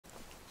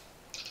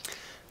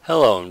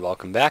Hello and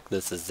welcome back.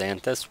 This is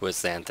Xanthus with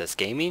Xanthus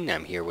Gaming.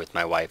 I'm here with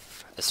my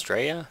wife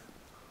Estrella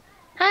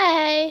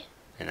Hi.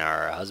 and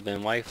our husband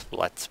and wife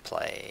Let's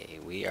Play.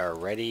 We are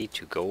ready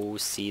to go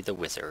see the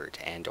wizard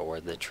and or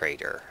the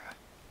traitor.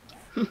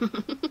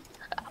 I'm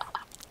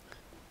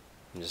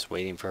just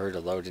waiting for her to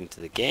load into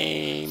the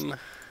game.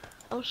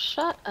 Oh,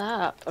 shut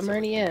up. I'm so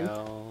already in.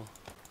 Go.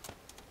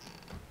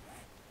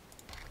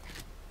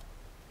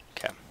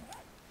 Okay.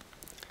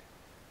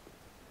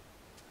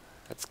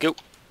 Let's go.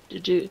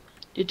 Did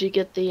you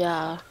get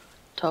the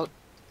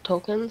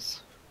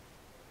tokens?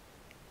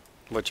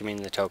 What do you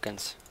mean the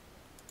tokens?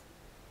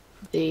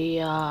 The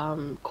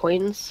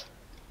coins?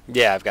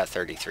 Yeah, I've got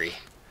 33.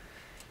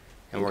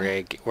 And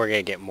Okay. we're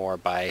gonna get more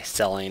by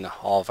selling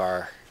all of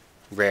our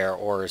rare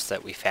ores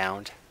that we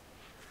found.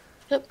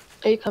 Yep.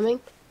 Are you coming?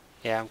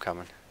 Yeah, I'm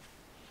coming.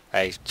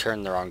 I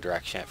turned the wrong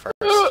direction at first.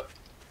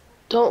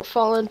 Don't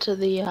fall into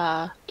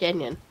the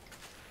canyon.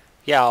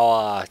 Yeah,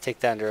 I'll take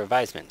that under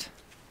advisement.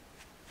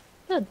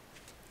 Good.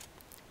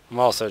 I'm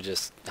also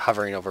just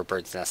hovering over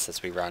bird's nests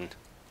as we run,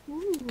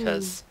 Ooh.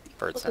 because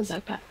bird's Welcome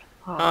nest. backpack.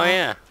 Oh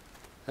yeah,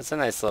 that's a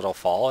nice little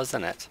fall,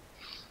 isn't it?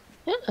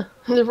 Yeah.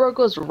 The road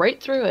goes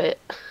right through it.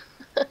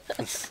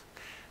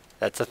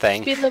 That's a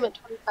thing. Speed limit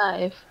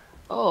 25.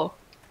 Oh.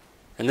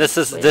 And this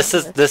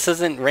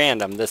isn't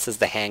random. This is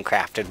the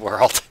handcrafted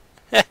world.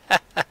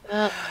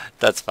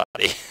 That's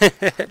funny.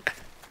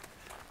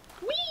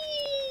 Whee!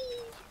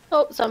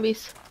 Oh,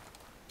 zombies.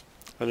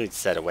 We need to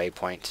set a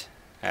waypoint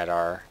at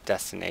our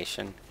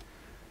destination.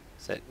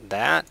 Is it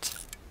that?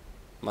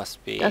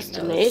 Must be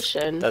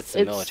Destination. No, that's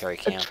the military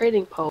camp. It's a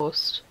trading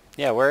post.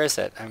 Yeah, where is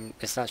it?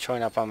 It's not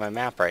showing up on my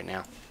map right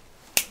now.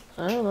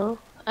 I don't know.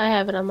 I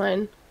have it on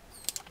mine.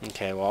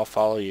 Okay, well I'll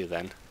follow you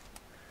then.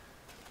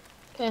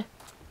 Okay.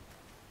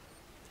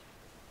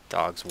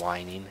 Dog's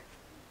whining.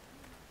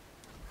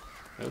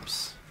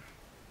 Oops.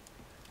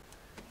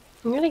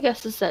 I'm gonna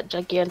guess it's that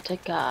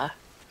gigantic,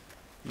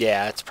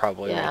 Yeah, it's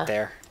probably right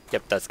there.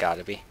 Yep, that's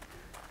gotta be.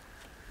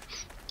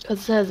 because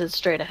it says it's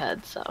straight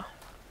ahead, so.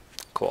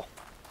 Cool.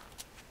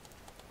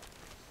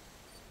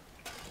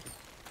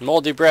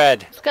 Moldy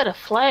bread! It's got a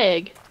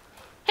flag.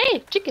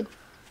 Hey, chicken!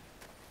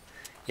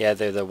 Yeah,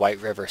 they're the White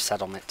River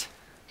settlement.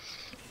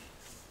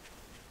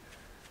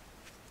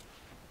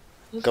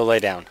 Go lay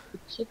down. The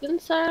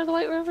chickens are the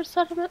White River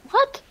settlement?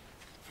 What?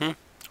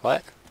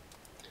 What?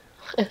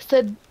 I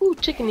said, ooh,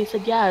 chicken. He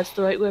said, yeah, it's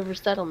the White River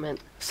settlement.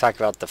 Let's talk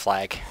about the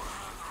flag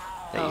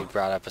that you Oh.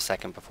 brought up a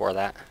second before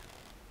that.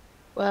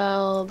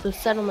 Well, the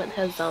settlement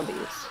has zombies.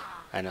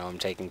 I know, I'm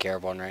taking care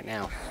of one right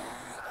now.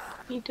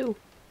 Me too.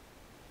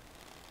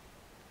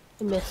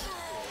 I missed.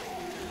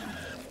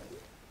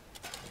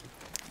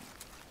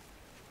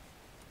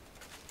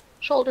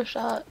 Shoulder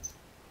shots.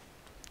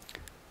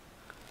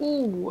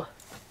 Ooh.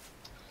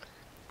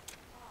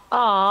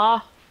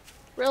 Ah,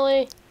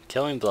 really?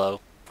 Killing blow.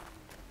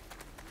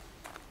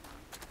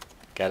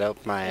 Got up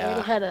I already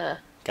my had a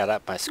got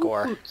up my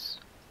score. boots.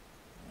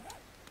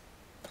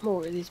 I'm gonna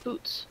wear these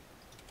boots.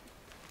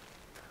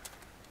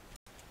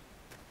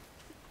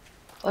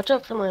 Watch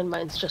out for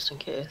landmines just in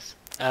case.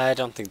 I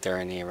don't think there are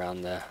any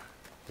around the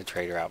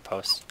trader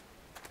outpost.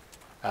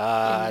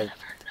 I'm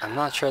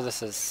not sure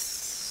this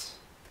is...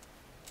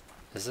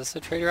 Is this a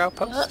trader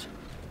outpost?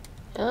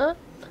 Yeah?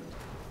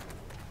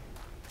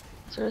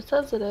 So it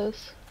says it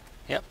is.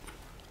 Yep.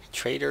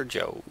 Trader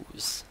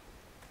Joe's.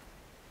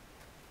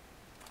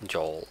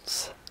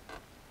 Joel's.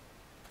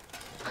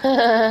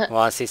 Want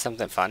to see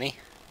something funny?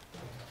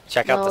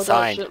 Check out the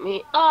sign. Don't shoot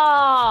me.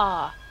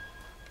 Ah!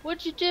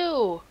 What'd you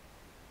do?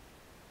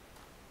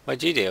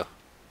 What'd you do?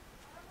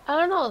 I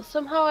don't know.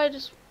 Somehow I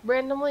just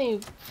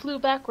randomly flew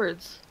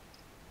backwards.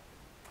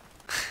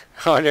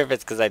 I wonder if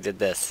it's because I did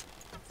this.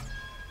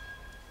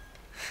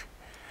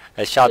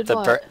 I shot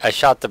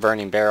the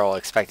burning barrel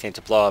expecting it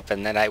to blow up,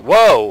 and then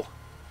whoa!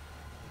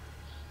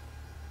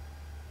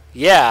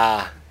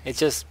 Yeah, it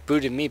just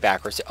booted me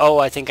backwards. Oh,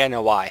 I think I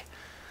know why.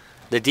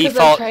 The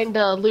default. I'm trying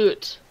to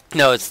loot.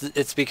 No,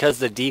 it's because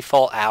the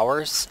default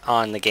hours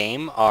on the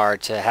game are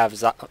to have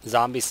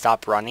zombies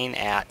stop running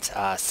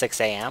at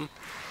 6 a.m.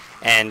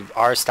 and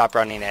ours stop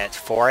running at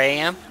 4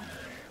 a.m.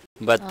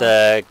 But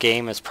the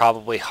game is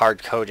probably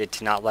hard-coded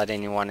to not let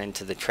anyone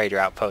into the trader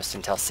outpost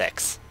until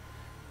 6.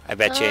 I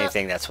bet you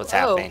anything that's what's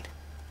happening.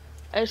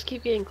 I just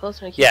keep getting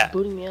closer and it keeps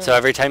booting me out. So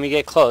every time you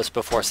get close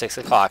before 6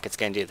 o'clock, it's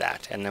going to do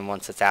that. And then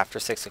once it's after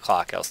 6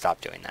 o'clock, it'll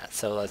stop doing that.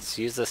 So let's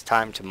use this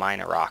time to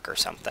mine a rock or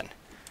something.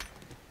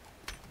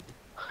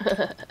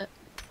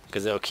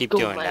 Because it'll keep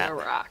doing that. Go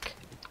mine a rock.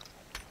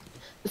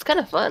 It's kind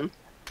of fun.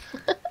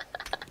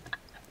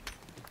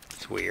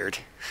 It's weird.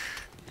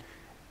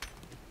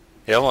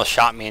 It almost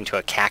shot me into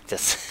a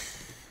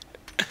cactus.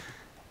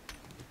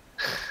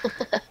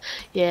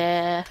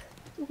 Yeah.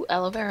 Ooh,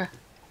 aloe vera.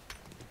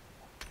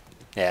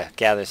 Yeah,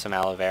 gather some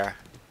aloe vera.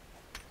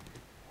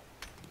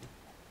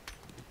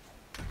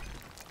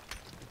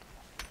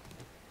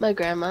 My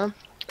grandma,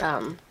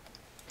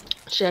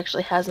 she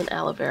actually has an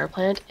aloe vera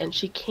plant, and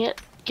she can't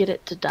get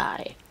it to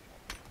die.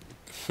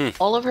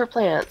 All of her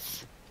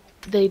plants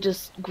they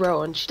just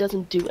grow, and she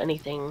doesn't do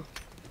anything.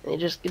 They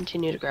just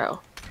continue to grow.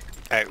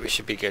 Alright, we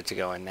should be good to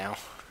go in now.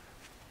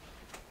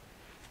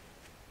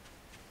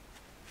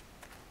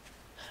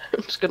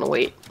 I'm just gonna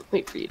wait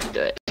for you to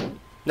do it.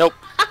 Nope.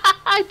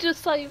 I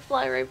just saw you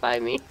fly right by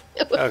me.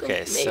 It was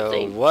Okay, amazing.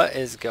 so what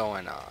is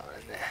going on?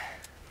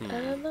 I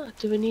don't know.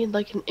 Do we need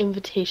like an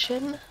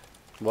invitation?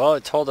 Well,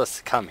 it told us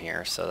to come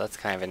here, so that's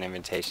kind of an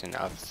invitation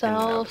of in and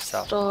of itself.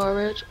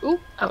 Self-storage. Ooh,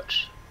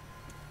 ouch.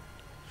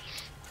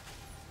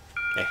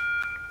 Hey.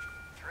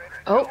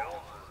 Oh.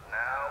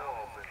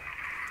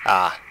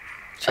 Ah,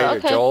 Trader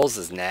Okay. Joel's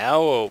is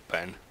now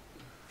open.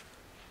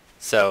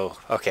 So,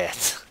 okay,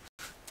 it's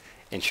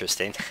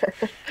interesting.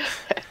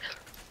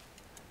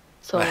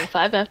 So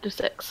 5 after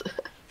 6.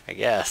 I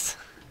guess.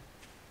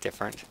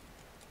 Different.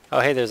 Oh,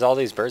 hey, there's all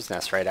these bird's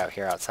nests right out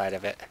here outside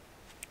of it.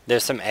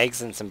 There's some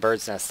eggs and some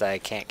bird's nests that I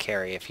can't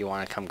carry if you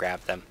want to come grab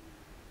them.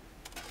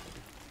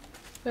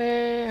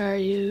 Where are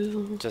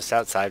you? Just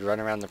outside, run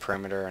around the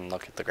perimeter and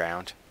look at the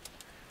ground.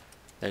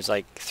 There's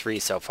like 3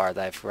 so far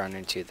that I've run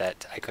into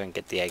that I couldn't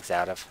get the eggs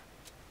out of.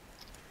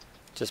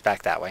 Just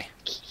back that way.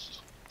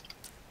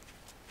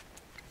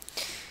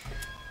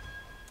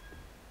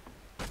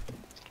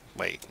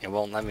 Wait, it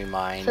won't let me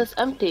mine It says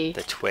empty.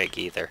 the twig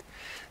either.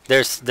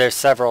 There's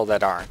several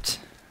that aren't.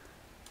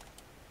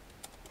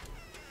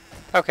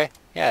 Okay,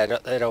 yeah,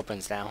 it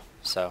opens now.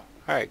 So,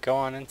 alright, go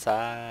on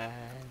inside.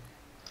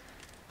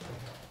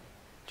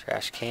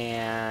 Trash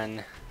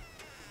can.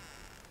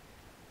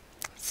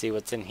 Let's see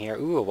what's in here.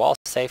 Ooh, a wall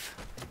safe.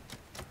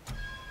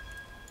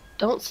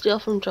 Don't steal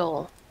from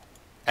Joel.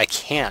 I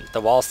can't.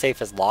 The wall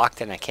safe is locked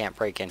and I can't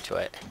break into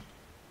it.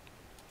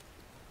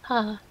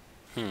 Huh.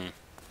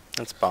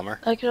 That's a bummer.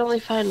 I could only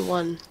find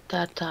one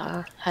that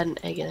had an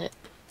egg in it.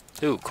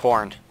 Ooh,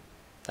 corn.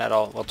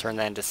 We'll turn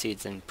that into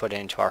seeds and put it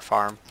into our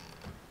farm.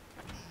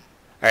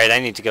 Alright, I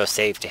need to go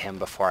save to him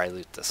before I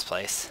loot this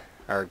place.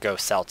 Or go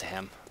sell to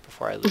him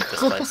before I loot this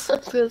place. I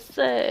was gonna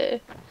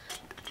say.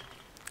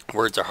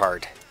 Words are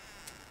hard.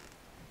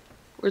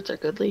 Words are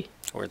goodly.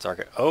 Words are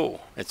good.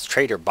 Oh, it's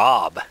Trader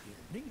Bob.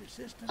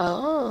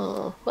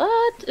 Oh,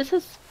 what? Is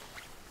this?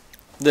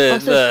 The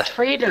says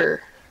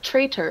Traitor.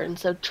 Traitor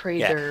instead of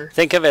yeah, Trader.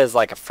 think of it as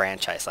like a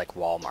franchise, like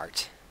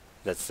Walmart.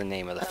 That's the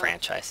name of the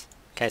franchise.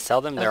 Can I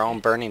sell them their own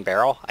burning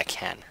barrel? I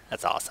can.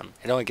 That's awesome.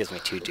 It only gives me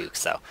 2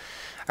 dukes, though.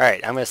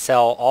 Alright, I'm going to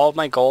sell all of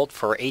my gold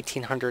for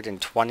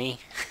 1,820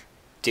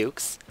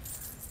 dukes.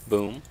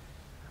 Boom.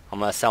 I'm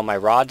going to sell my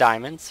raw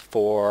diamonds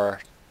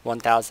for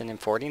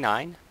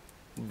 1,049.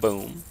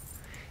 Boom.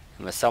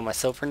 I'm going to sell my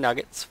silver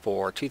nuggets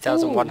for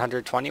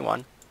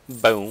 2,121.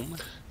 Boom.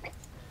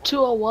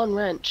 201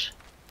 wrench.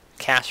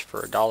 Cash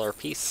for $1 a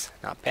piece.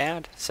 Not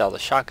bad. Sell the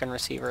shotgun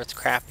receiver. It's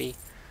crappy.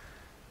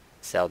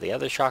 Sell the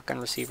other shotgun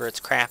receiver. It's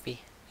crappy.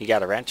 You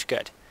got a wrench?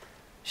 Good.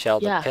 Sell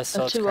the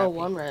pistol. A It's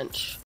 201 crappy.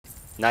 wrench.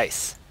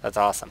 Nice. That's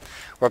awesome.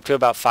 We're up to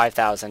about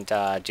 5,000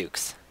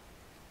 dukes.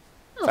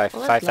 Oh, well,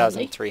 that's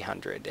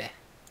 5,300.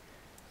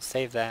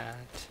 Save that.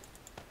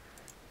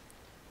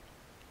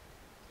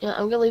 Yeah,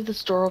 I'm gonna leave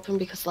this door open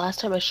because last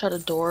time I shut a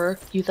door,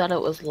 you thought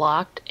it was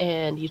locked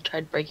and you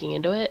tried breaking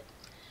into it.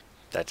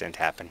 That didn't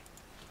happen.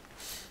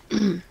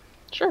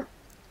 Sure.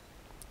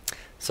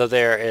 So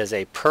there is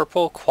a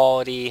purple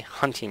quality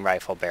hunting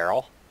rifle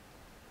barrel.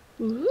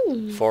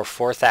 Ooh. For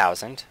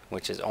 4,000,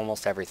 which is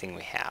almost everything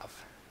we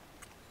have.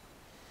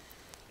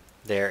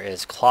 There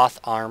is cloth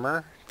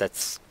armor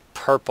that's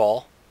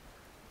purple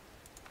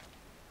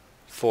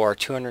for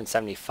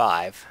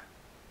 275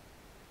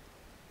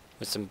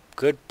 with some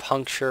good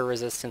puncture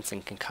resistance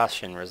and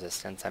concussion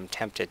resistance. I'm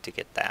tempted to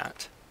get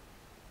that.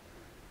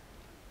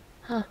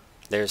 Huh.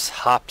 There's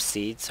hop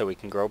seeds so we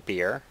can grow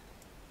beer.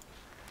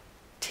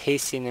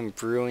 Tasting and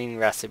brewing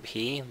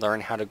recipe.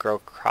 Learn how to grow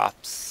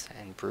crops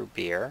and brew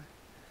beer.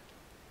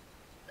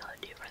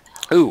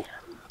 Ooh,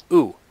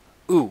 ooh,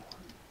 ooh.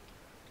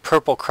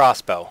 Purple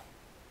crossbow.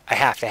 I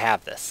have to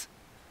have this.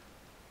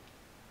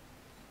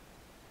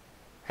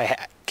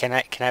 Can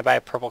I buy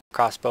a purple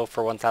crossbow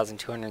for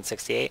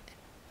 1,268?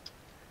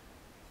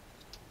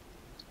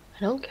 I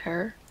don't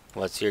care.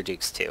 Well, it's your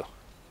dukes too,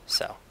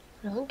 so.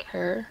 I don't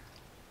care.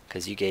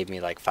 Because you gave me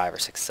like 5 or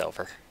 6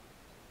 silver.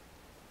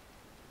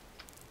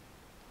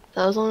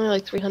 That was only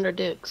like 300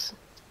 dukes.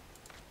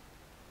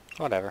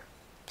 Whatever.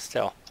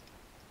 Still.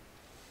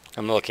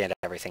 I'm looking at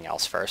everything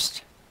else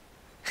first.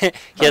 He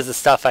has the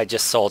stuff I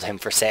just sold him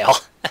for sale.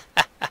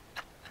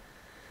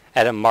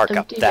 Had him mark up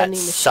Empty that vending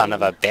son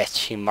of a machine. bitch.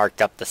 He marked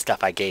up the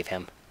stuff I gave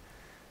him.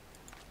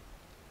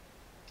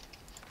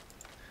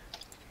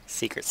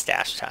 Secret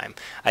stash time.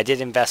 I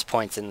did invest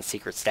points in the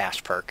secret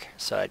stash perk,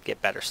 so I'd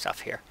get better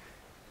stuff here.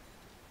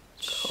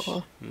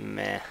 Cool.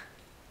 Meh.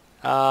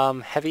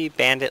 Heavy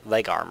bandit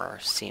leg armor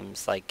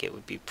seems like it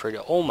would be pretty.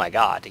 Oh my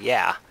god,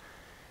 yeah.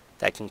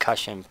 That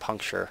concussion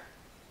puncture.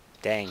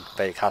 Dang,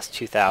 but it costs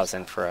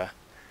 2,000 for a.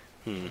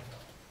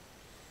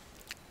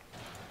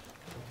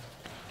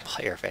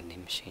 Player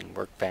vending machine,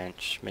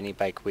 workbench, mini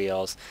bike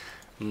wheels,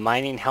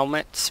 mining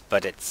helmet,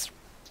 but it's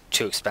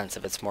too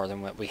expensive. It's more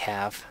than what we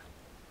have.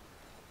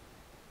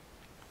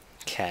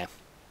 Okay.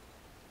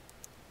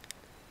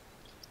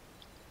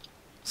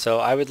 So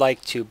I would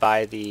like to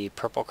buy the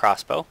purple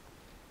crossbow.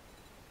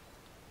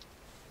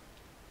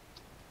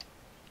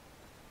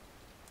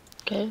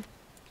 Okay.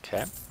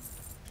 Okay.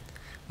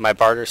 My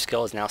barter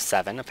skill is now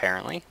 7,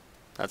 apparently.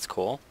 That's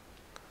cool.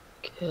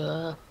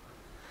 Cool.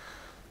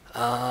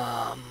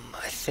 I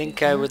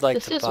think I would like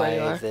This to is where you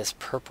buy are. this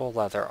purple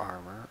leather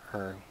armor,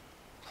 or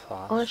I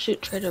want to cloth.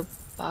 shoot Traitor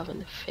Bob in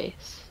the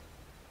face.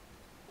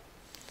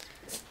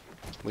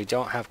 We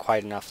don't have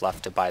quite enough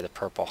left to buy the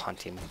purple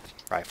hunting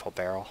rifle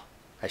barrel.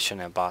 I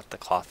shouldn't have bought the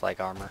cloth leg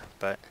armor,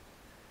 but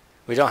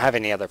we don't have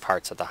any other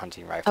parts of the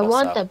hunting rifle, I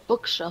want so that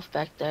bookshelf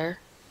back there.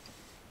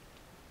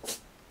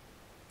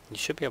 you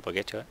should be able to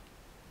get to it.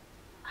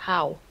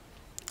 How?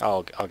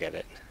 I'll get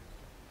it.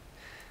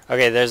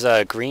 Okay, there's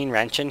a green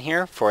wrench in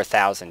here for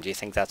 1,000. Do you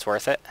think that's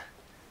worth it?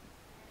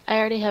 I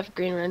already have a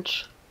green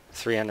wrench.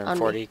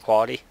 340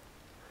 quality.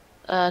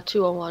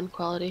 201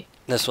 quality.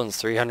 This one's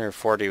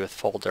 340 with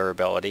full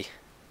durability.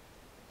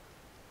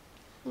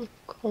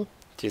 Cool.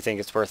 Do you think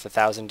it's worth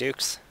 1,000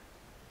 dukes?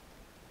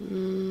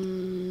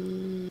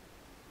 Mm.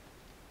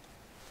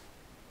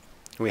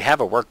 We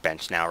have a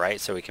workbench now, right?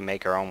 So we can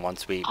make our own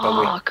once we...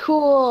 Oh,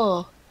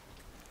 cool!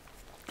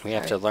 We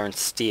have to learn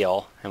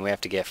steel, and we have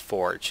to get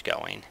forge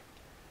going.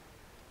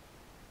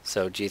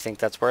 So do you think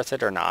that's worth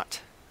it or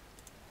not?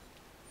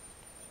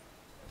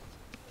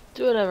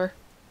 Do whatever.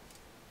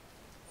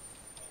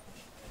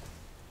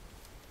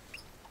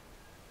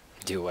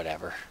 Do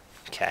whatever.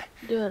 Okay.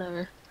 Do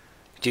whatever.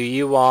 Do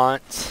you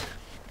want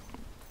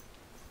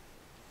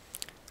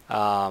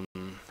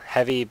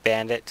heavy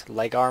bandit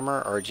leg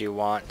armor, or do you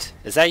want...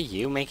 Is that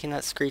you making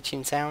that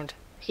screeching sound?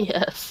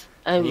 Yes.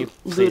 I'm you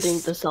looting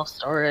please- the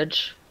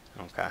self-storage.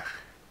 Okay.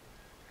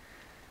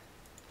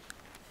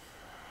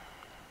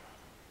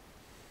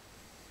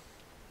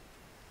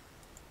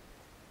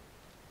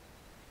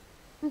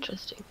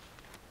 Interesting.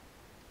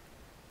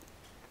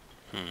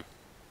 I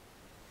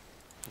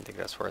think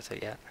that's worth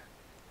it yet.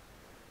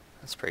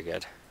 That's pretty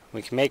good.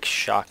 We can make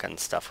shotgun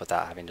stuff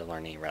without having to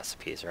learn any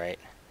recipes, right?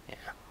 Yeah.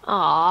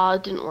 Aw,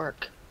 it didn't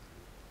work.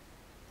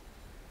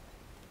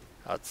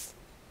 Oh, it's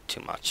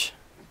too much.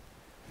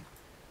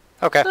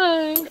 Okay.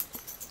 Fine.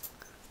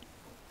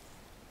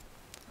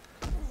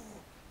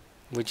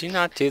 Would you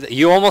not do that?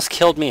 You almost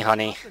killed me,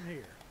 honey.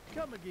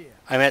 Come again.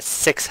 I'm at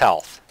 6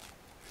 health.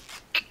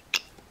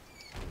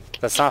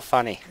 That's not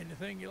funny.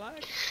 Anything you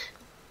like?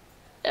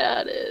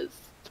 Yeah, it is.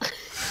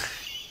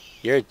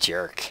 You're a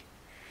jerk.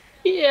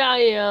 Yeah, I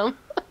am.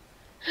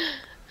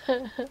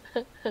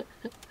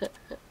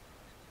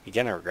 You're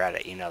gonna regret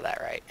it. You know that,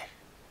 right?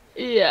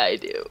 Yeah, I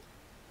do.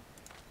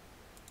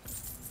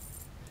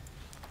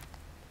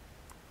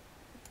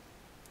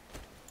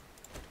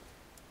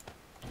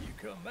 You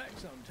come back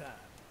sometime.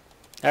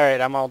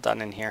 Alright, I'm all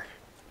done in here.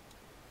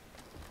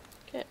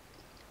 Okay.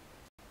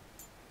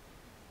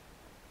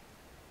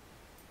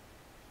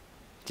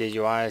 Did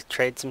you want to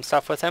trade some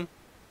stuff with him?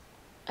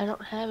 I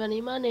don't have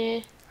any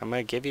money. I'm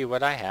gonna give you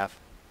what I have.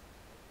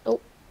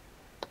 Nope.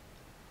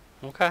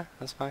 Okay,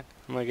 that's fine.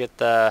 I'm gonna get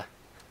the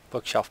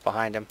bookshelf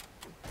behind him.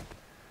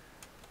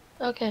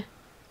 Okay.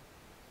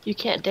 You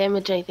can't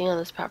damage anything on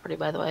this property,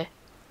 by the way.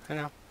 I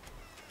know.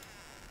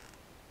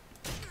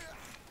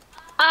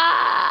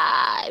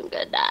 Ah, I'm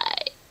gonna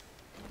die.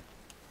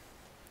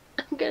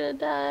 I'm gonna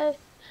die.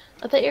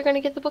 I thought you were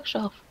gonna get the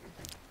bookshelf.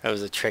 That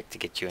was a trick to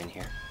get you in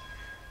here.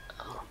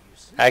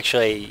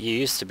 Actually, you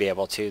used to be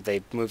able to.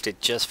 They moved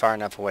it just far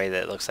enough away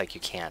that it looks like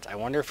you can't. I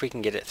wonder if we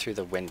can get it through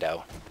the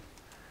window.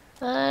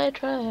 I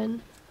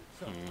tried.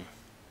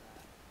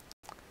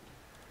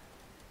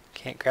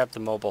 Can't grab the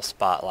mobile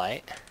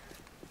spotlight.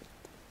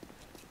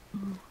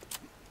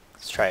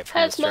 Let's try it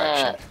from this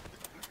direction.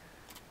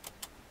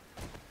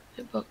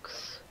 The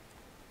books.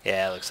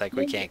 Yeah, it looks like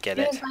we can't get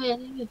it. You didn't buy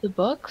any of the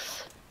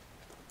books?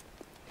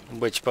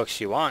 Which books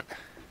do you want?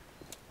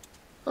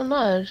 Oh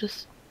no,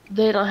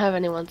 they don't have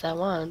any ones I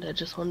want. I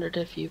just wondered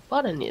if you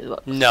bought any of the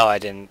books. No, I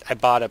didn't. I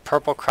bought a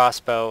purple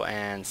crossbow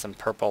and some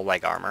purple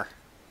leg armor.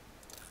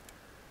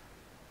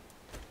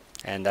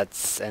 And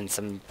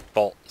some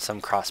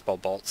crossbow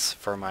bolts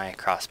for my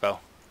crossbow.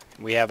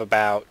 We have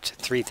about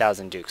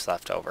 3,000 dukes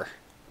left over.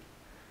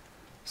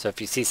 So if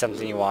you see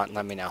something you want,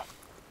 let me know.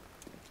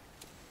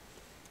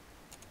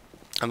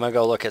 I'm gonna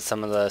go look at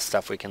some of the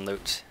stuff we can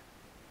loot.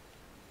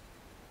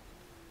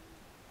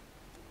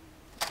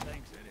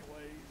 Thanks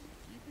anyways.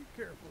 You be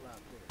careful out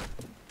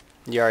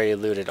there. You already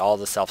looted all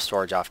the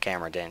self-storage off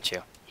camera, didn't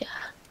you? Yeah.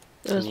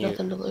 There was Can you-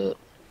 nothing to loot.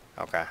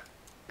 Okay.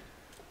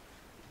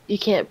 You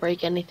can't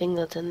break anything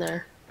that's in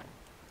there.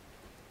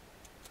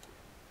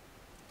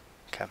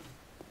 Okay.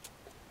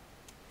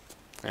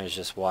 There's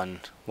just one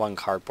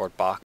cardboard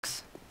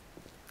box.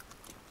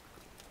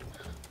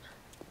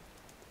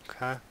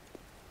 Okay.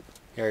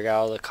 Here we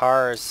go, the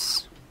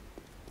cars.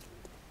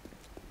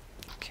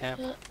 Okay.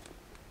 Yeah.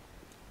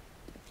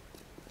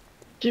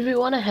 Did we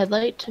want a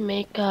headlight to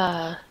make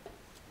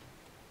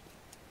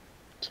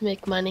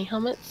mining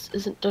helmets?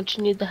 Don't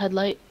you need the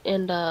headlight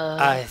and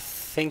I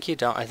think you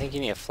don't. I think you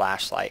need a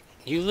flashlight.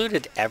 You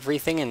looted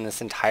everything in this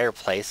entire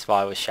place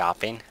while I was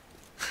shopping.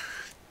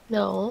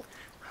 No.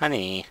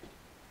 Honey.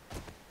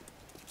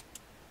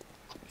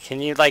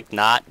 Can you, like,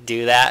 not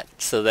do that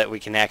so that we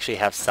can actually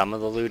have some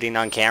of the looting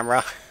on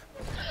camera?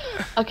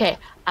 Okay,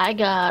 I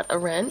got a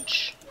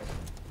wrench.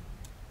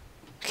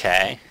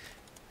 Okay.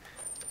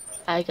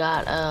 I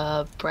got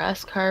a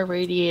brass car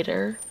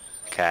radiator,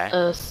 Okay.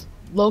 a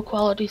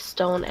low-quality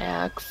stone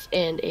axe,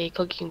 and a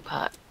cooking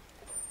pot.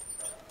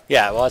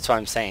 Yeah, well, that's what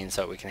I'm saying,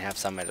 so we can have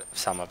some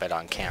of it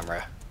on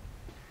camera.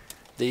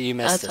 You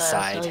missed That's the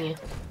what I was side. telling you.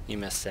 You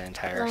missed the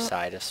entire Oh.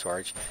 side of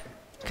storage.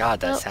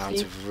 God, that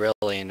sounds Oopsie.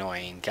 really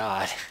annoying.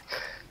 God.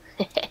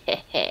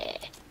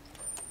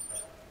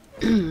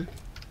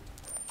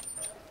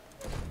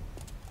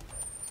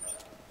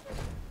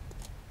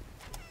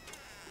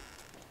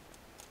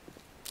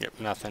 Yep,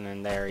 nothing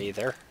in there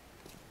either.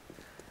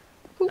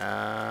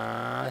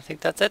 I think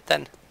that's it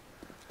then.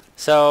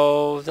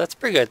 So that's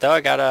pretty good though.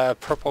 I got a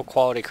purple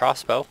quality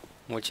crossbow,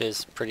 which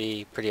is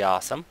pretty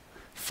awesome.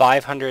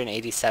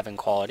 587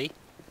 quality.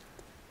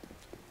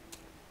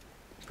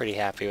 Pretty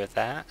happy with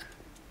that.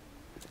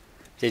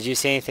 Did you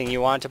see anything you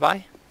wanted to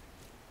buy?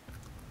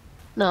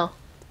 No.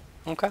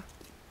 Okay.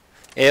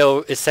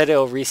 It said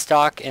it'll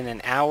restock in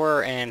an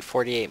hour and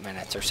 48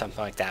 minutes or something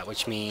like that,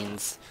 which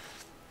means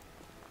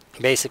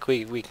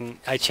basically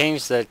I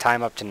changed the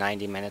time up to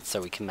 90 minutes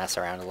so we can mess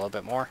around a little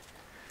bit more,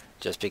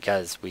 just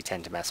because we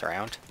tend to mess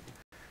around.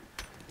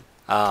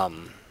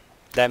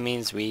 That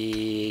means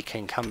we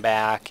can come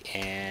back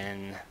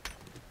and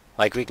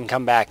we can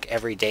come back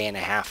every day and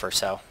a half or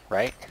so,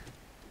 right?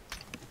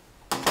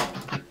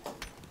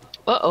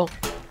 Uh-oh.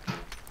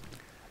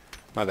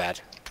 My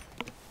bad.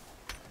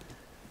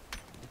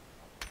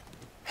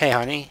 Hey,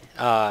 honey,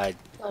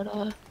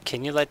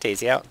 can you let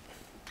Daisy out?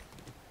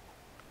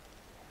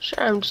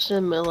 Sure, I'm just in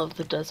the middle of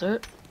the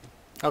desert.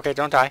 Okay,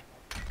 don't die.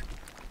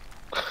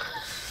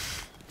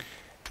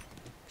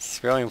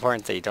 It's really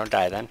important that you don't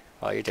die then,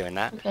 while you're doing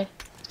that. Okay.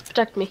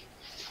 Protect me.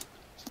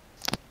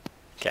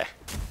 Okay.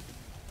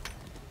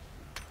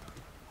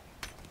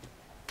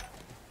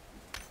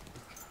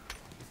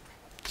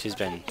 She's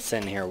been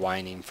sitting here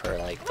whining for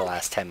like the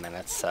last 10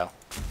 minutes, so.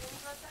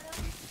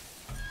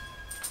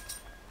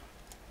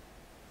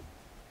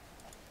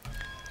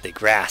 The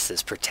grass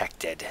is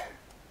protected.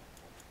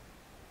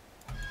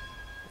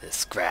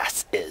 This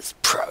grass is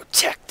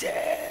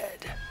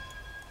protected.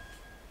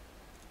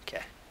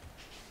 Okay.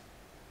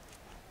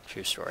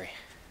 True story.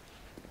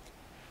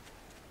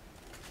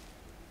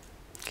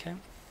 Okay.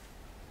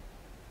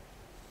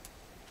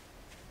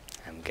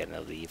 I'm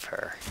gonna leave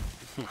her.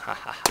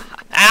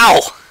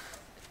 Ow!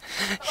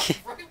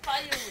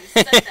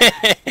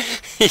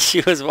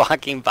 She was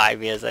walking by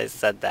me as I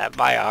said that.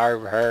 My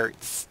arm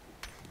hurts.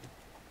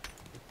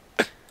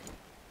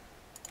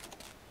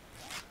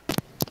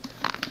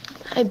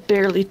 I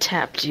barely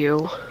tapped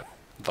you.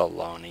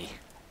 Baloney.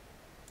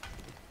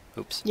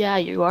 Oops. Yeah,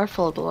 you are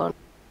full of baloney.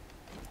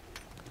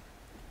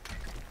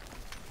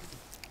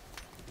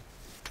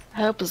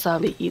 I hope a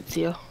zombie eats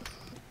you.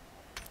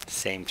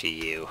 Same to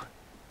you.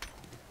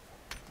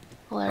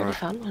 Well, I already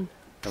found one.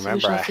 So we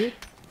shall Remember, see.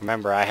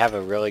 remember, I have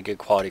a really good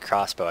quality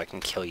crossbow I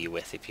can kill you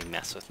with if you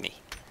mess with me.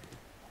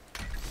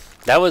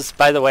 That was,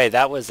 by the way,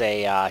 that was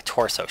a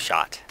torso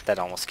shot that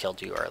almost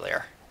killed you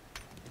earlier.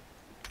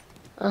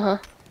 Uh-huh.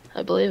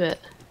 I believe it.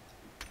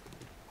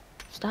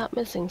 Stop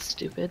missing,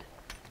 stupid.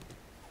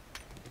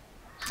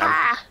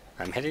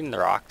 I'm hitting the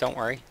rock, don't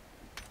worry.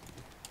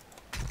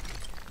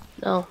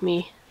 No,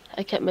 me.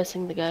 I kept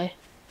missing the guy.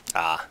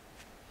 Ah.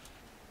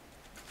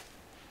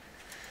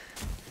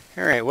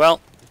 Alright, well.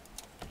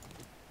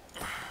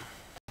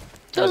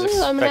 I was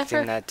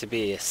expecting that to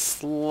be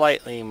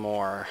slightly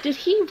more. Did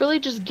he really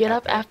just get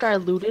up after I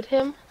looted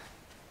him?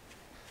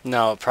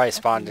 No, it probably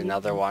spawned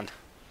another one.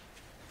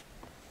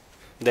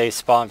 They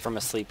spawn from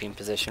a sleeping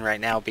position right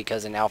now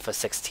because in Alpha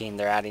 16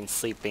 they're adding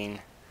sleeping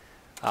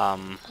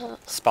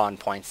spawn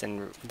points,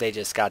 and they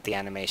just got the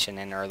animation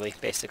in early,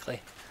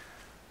 basically.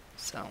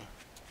 So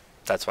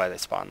that's why they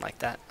spawn like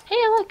that. Hey,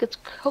 look, it's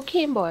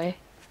Cocaine Boy.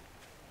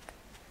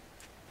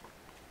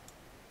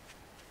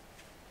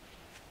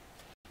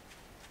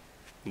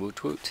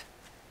 Woot woot.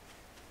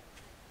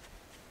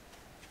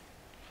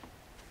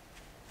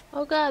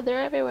 Oh god,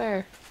 they're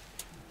everywhere.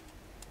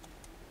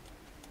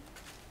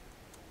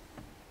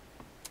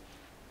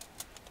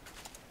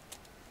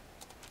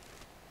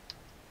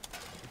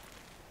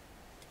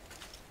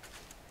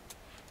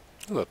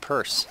 Ooh, a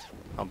purse.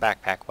 Oh,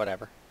 backpack,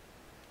 whatever.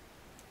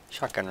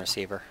 Shotgun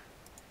receiver.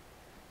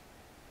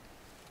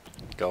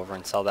 Go over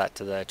and sell that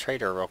to the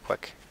trader real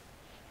quick.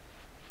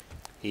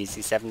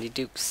 Easy 70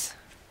 dukes.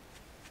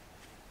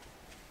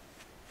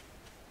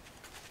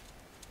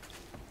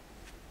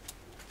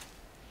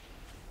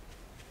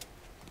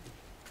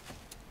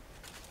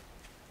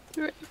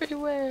 They're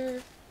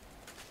everywhere.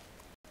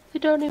 They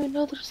don't even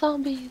know they're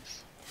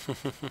zombies.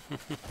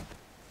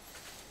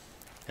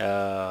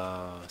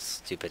 Oh,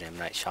 stupid M.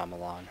 Night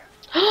Shyamalan.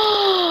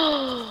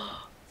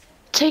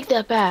 Take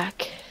that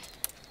back.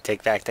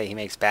 Take back that he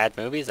makes bad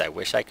movies? I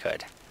wish I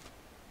could.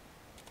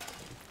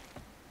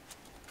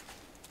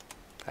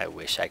 I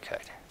wish I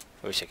could.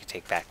 I wish I could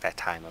take back that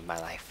time of my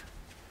life.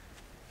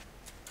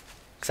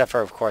 Except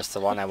for, of course, the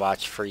one I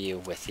watched for you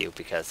with you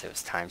because it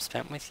was time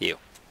spent with you.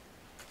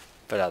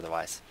 But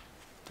otherwise,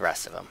 the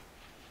rest of them.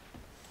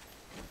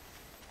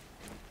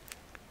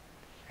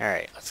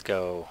 Alright, let's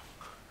go.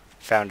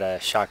 Found a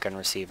shotgun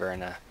receiver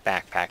in a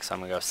backpack, so I'm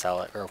going to go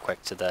sell it real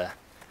quick to the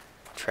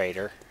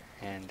trader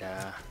and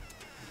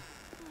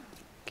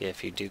get a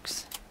few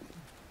dukes.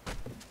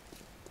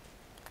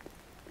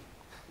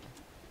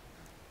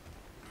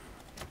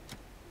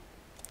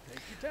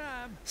 Take your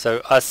time.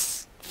 So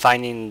us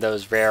finding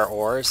those rare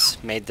ores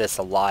made this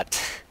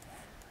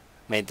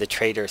made the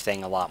trader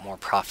thing a lot more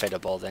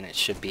profitable than it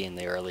should be in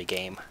the early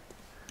game.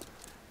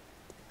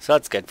 So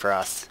that's good for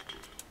us.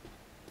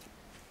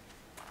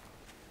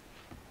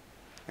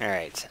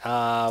 Alright,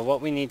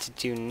 what we need to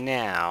do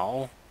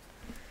now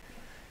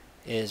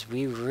is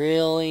we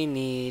really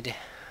need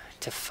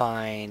to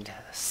find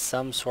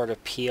some sort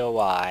of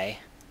POI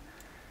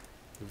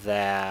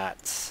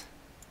that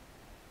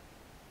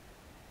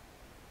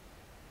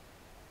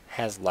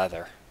has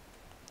leather.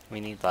 We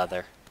need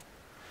leather.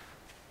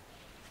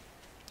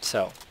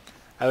 So,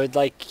 I would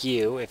like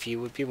you, if you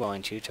would be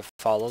willing to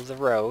follow the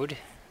road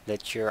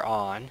that you're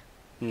on,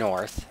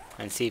 north,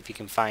 and see if you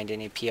can find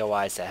any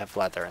POIs that have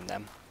leather in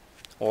them.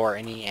 Or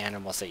any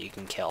animals that you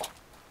can kill.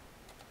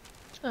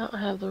 I don't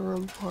have the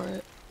room for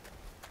it.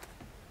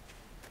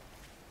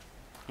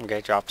 Okay,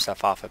 drop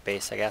stuff off at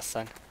base, I guess,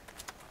 then.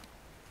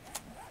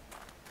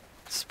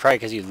 It's probably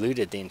because you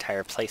looted the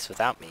entire place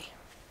without me.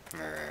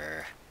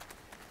 Brr.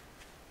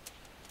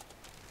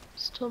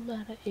 Still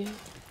mad at you.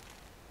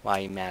 Why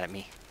are you mad at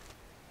me?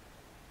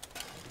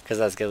 Because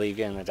I was going to leave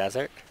you in the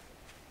desert?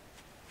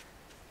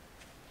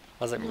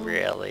 Wasn't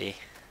really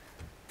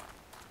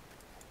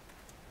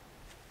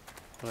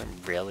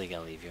going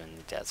to leave you in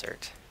the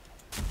desert.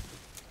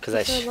 Because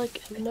I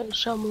like M. Night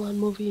Shyamalan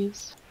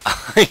movies.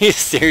 Are you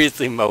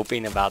seriously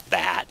moping about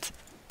that?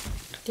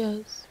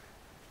 Yes.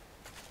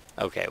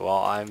 Okay, well,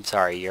 I'm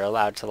sorry. You're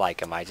allowed to like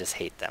them. I just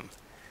hate them.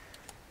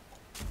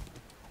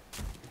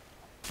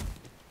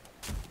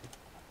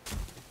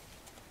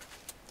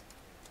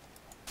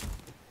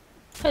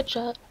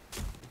 Headshot.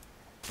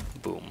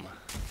 Boom.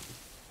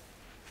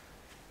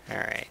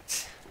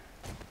 Alright.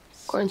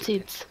 Corn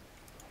seeds.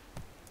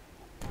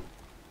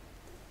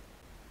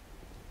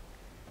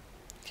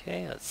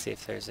 Okay, let's see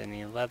if there's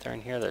any leather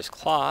in here. There's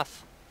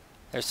cloth.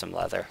 There's some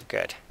leather.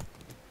 Good.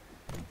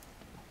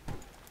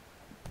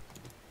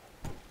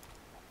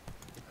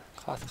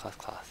 Cloth, cloth,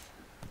 cloth.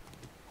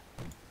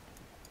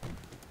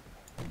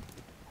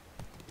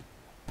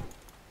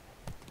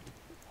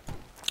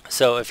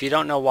 So if you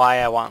don't know why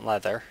I want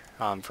leather,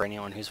 for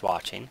anyone who's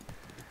watching,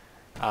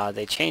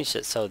 they changed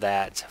it so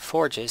that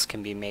forges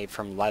can be made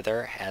from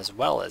leather as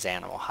well as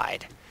animal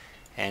hide.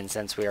 And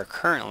since we are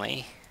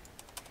currently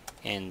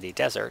in the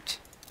desert,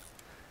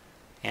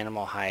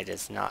 animal hide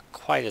is not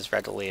quite as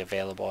readily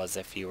available as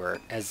if you were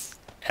as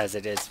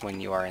it is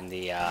when you are in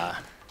the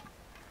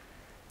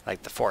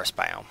like the forest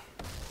biome.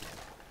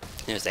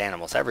 There's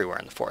animals everywhere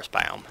in the forest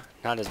biome,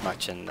 not as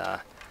much in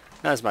the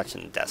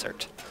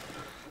desert.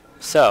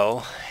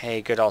 So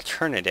a good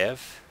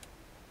alternative,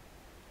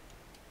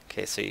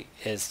 okay,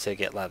 is to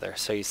get leather.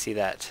 So you see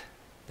that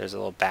there's a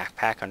little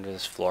backpack under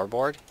this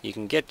floorboard. You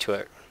can get to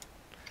it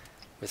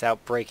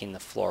without breaking the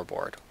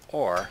floorboard,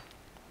 or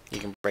you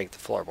can break the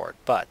floorboard,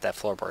 but that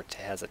floorboard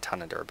has a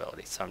ton of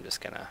durability, so I'm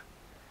just gonna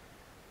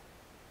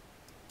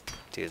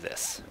do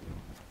this.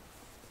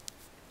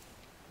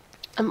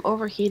 I'm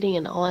overheating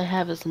and all I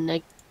have is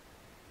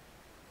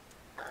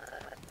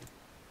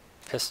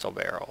Pistol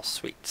barrel,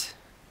 sweet.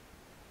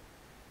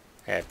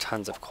 I have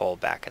tons of coal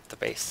back at the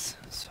base,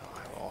 so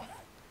I will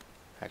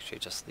actually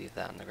just leave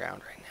that on the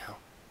ground right now.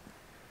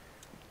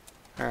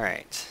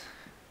 Alright.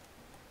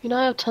 You know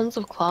I have tons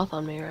of cloth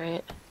on me,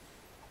 right?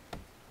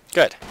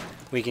 Good.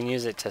 We can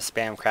use it to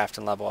spam craft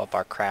and level up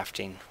our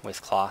crafting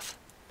with cloth.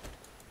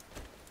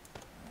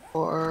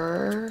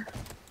 Or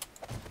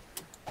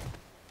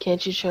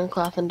can't you turn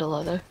cloth into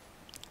leather?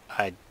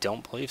 I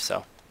don't believe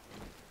so.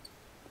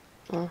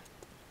 Oh.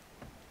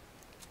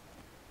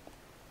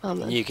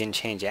 You can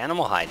change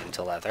animal hide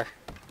into leather.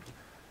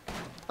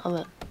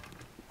 I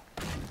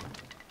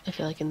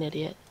feel like an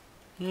idiot.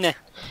 Nah.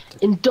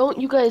 And don't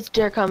you guys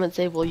dare come and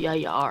say, well, yeah,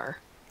 you are.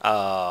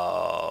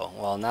 Oh,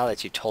 well, now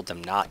that you told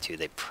them not to,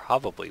 they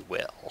probably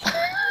will.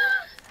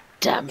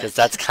 Damn it. Because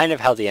that's kind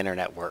of how the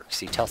internet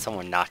works. You tell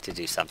someone not to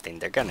do something,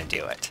 they're gonna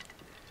do it.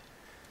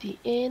 The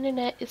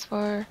internet is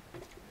for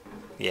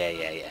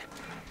Yeah.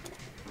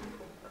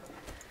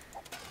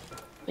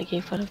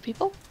 making fun of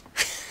people?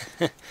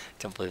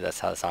 Don't believe that's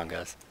how the song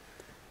goes.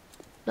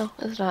 No,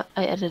 it's not.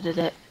 I edited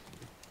it.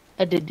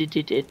 I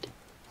did it.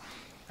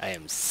 I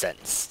am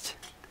sensed.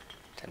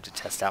 Time to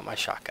test out my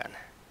shotgun.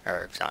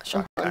 Or, not I'm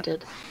shotgun.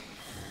 haunted.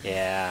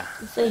 Yeah.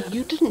 Say,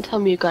 you didn't tell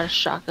me you got a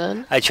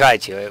shotgun. I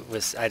tried to.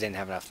 I didn't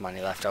have enough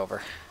money left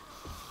over.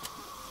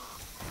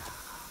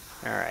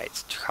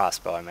 Alright,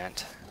 crossbow I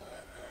meant.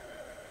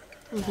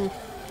 Mm-hmm.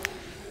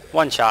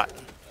 One shot.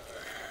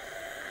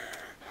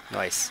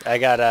 Nice. I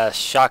got a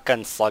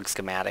shotgun slug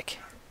schematic.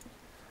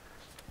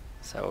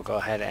 So we'll go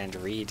ahead and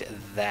read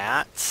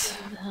that.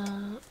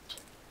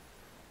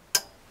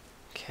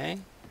 Okay.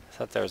 I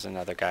thought there was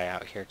another guy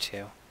out here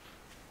too.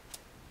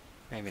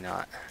 Maybe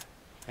not.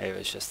 Maybe it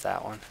was just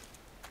that one.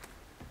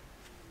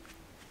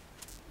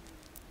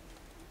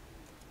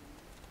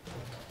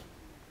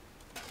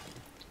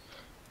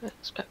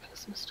 Expecting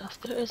some stuff.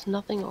 There is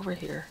nothing over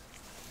here.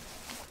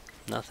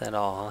 Nothing at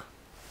all, huh?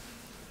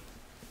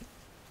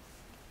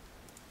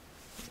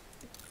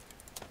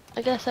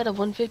 I got a set of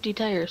 150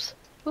 tires.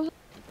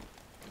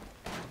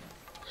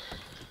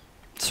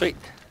 Sweet.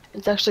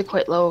 It's actually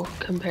quite low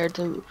compared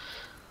to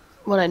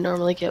what I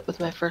normally get with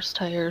my first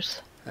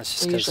tires. That's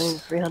just They're usually in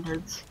because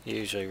 300s. you're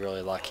usually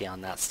really lucky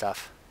on that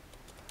stuff.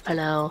 I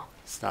know.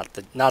 It's not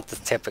the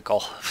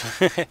typical.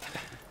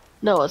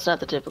 No, it's not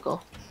the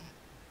typical.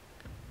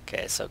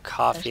 Okay, so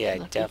coffee, I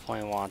lucky.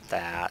 definitely want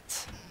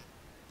that.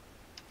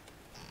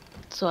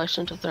 So I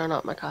shouldn't have thrown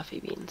out my coffee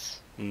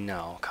beans.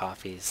 No,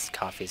 coffee's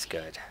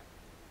good.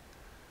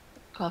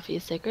 Coffee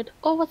is sacred.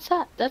 Oh, what's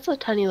that? That's a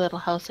tiny little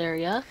house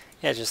area.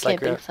 Yeah, just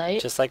Camping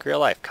site. like real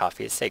life,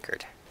 coffee is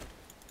sacred.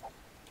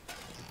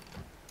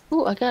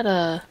 Ooh, I got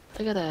an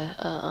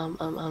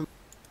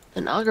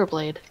auger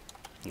blade.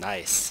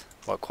 Nice.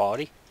 What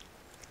quality?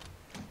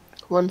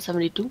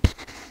 172.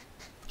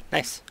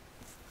 Nice.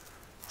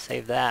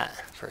 Save that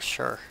for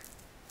sure.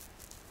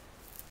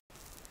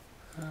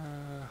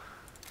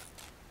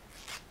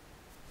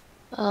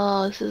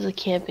 Oh, this is a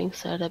camping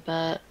site, I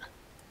bet.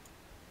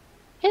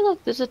 Hey,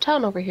 look, there's a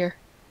town over here.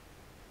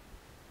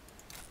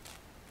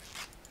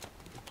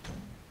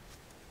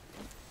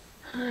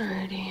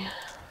 Alrighty. I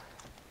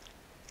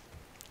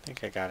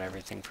think I got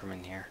everything from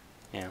in here.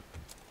 Yeah.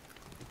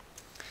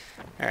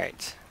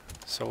 Alright.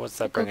 So what's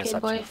that bring us Okay,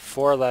 up boy. to?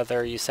 4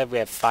 leather. You said we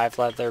have 5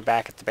 leather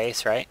back at the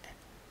base, right?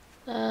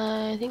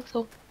 I think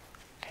so.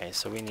 Okay,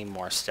 so we need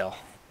more still.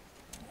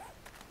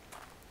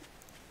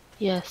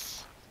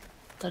 Yes,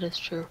 that is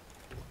true.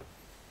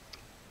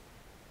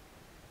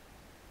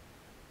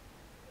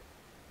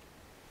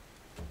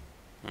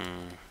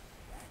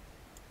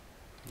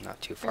 Not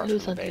too far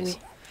Who's from the hunting base.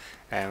 me?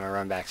 Alright, I'm gonna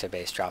run back to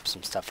base, drop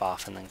some stuff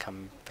off, and then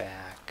come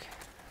back.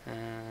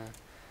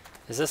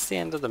 Is this the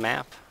end of the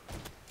map?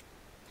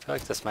 I feel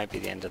like this might be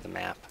the end of the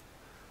map.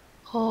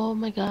 Oh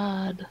my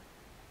god.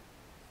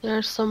 There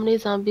are so many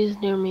zombies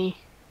near me.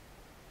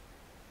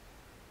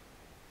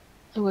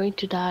 I'm going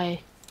to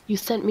die. You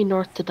sent me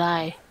north to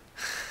die.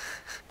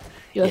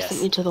 You have Yes.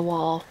 sent me to the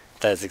wall.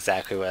 That is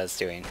exactly what I was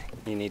doing.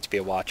 You need to be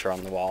a watcher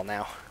on the wall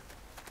now.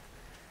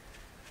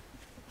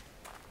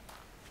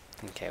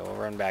 Okay, we'll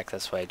run back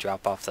this way,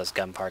 drop off those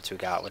gun parts we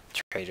got with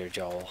Traitor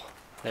Joel.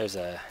 There's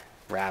a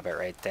rabbit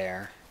right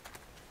there.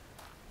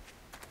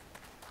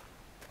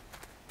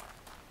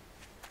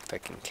 If I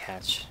can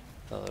catch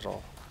the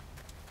little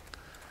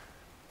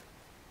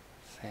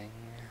thing.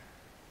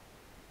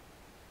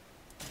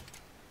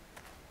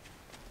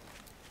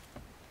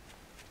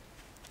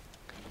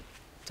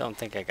 Don't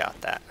think I got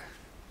that.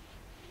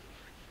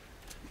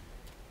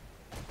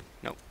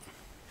 Nope.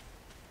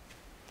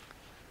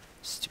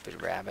 Stupid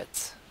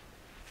rabbits.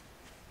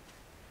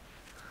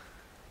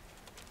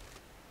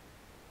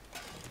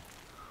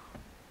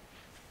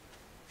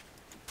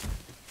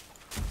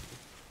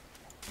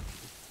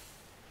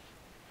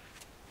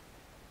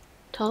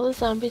 Tell the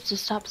zombies to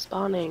stop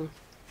spawning.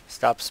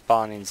 Stop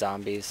spawning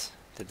zombies.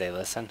 Did they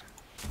listen?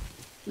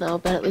 No,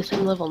 but at least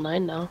I'm level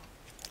 9 now.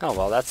 Oh,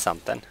 well, that's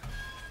something.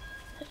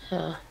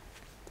 Yeah.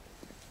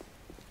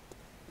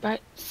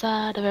 Bright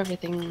side of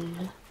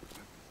everything.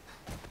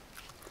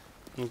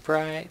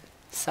 Bright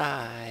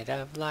side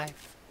of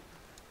life.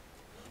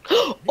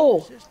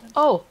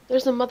 Oh,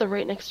 there's a mother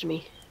right next to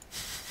me.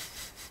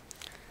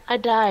 I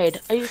died.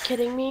 Are you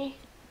kidding me?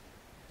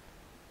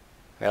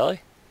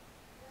 Really?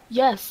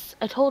 Yes,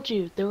 I told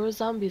you, there were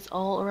zombies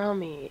all around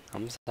me.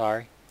 I'm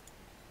sorry.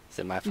 Is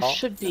it my You fault?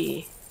 should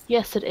be.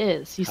 Yes, it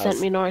is. You sent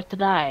How's- me north to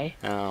die.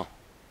 Oh.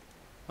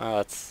 Well,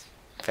 that's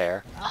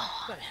fair.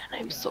 Oh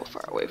man, I'm so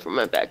far away from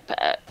my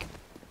backpack.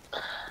 Do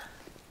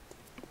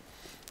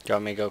you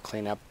want me to go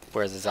clean up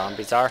where the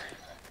zombies are?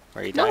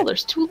 Where you No, died?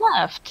 there's 2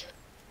 left.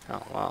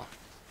 Oh, well.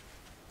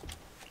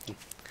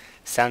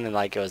 Sounded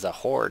like it was a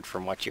horde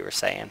from what you were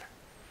saying.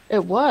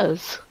 It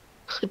was.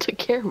 I took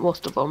care of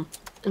most of them,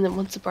 and then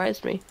one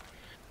surprised me.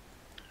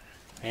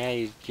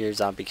 Yeah, your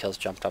zombie kills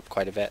jumped up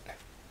quite a bit.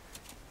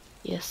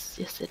 Yes,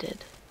 yes it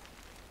did.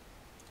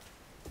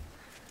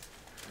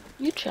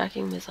 You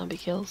tracking my zombie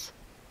kills?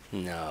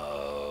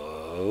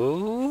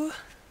 No.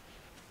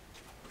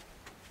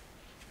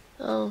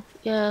 Oh,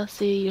 yeah,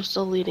 see, you're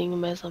still leading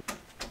my zombie.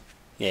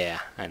 Yeah,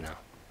 I know.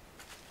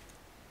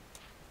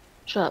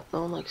 Shut up,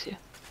 no one likes you.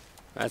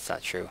 That's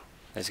not true.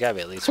 There's gotta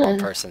be at least one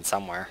person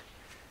somewhere.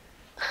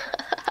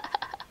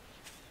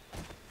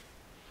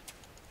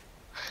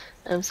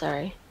 I'm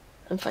sorry.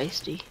 I'm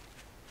feisty.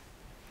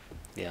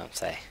 You don't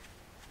say.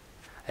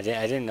 I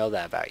didn't know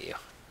that about you.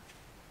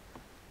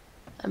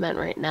 I meant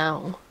right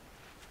now.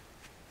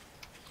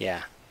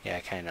 Yeah, I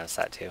kinda noticed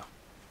that too.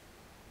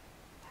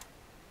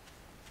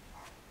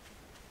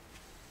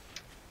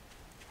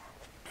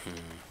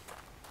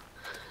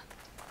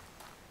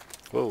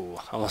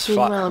 Whoa, almost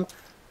Meanwhile, I'm fought.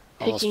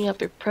 Almost. picking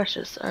up your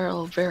precious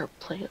aloe vera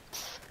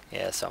plants.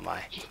 Yeah, so am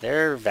I.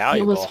 They're You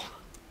valuable. almost...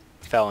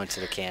 Fell into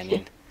the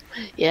canyon.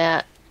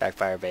 Yeah, Back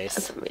by our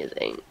that's base.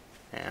 amazing.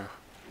 Yeah.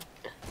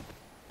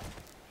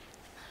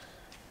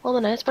 Well,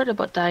 the nice part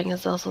about dying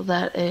is also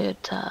that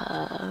it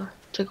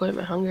took away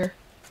my hunger.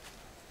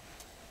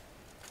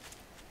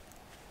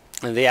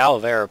 And the aloe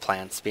vera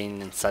plants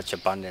being in such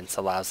abundance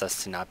allows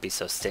us to not be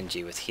so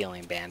stingy with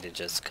healing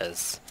bandages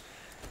because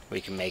we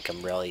can make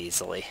them real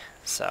easily.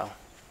 So,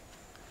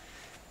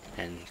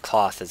 and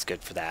cloth is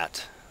good for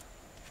that.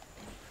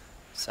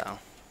 So,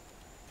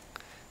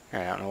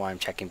 I don't know why I'm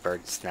checking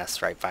birds'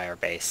 nests right by our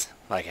base.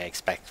 Like I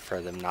expect for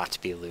them not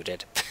to be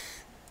looted.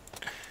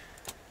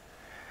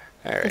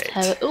 Let's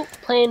have Alright. it. Oh,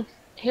 plane.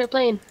 Here,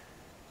 plane.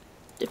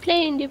 The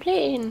plane, the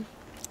plane.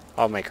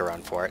 I'll make a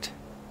run for it.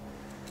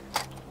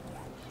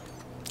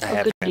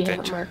 Oh, good, you have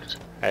it marked.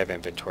 I have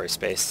inventory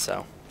space,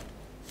 so.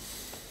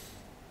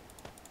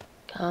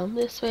 Come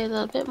this way a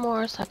little bit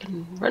more so I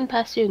can run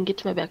past you and get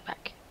to my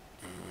backpack.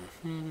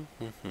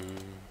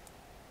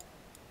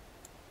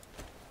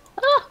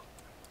 Ah!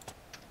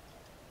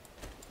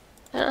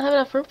 I don't have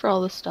enough room for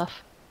all this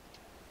stuff.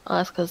 Oh,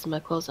 that's because of my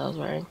clothes I was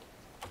wearing.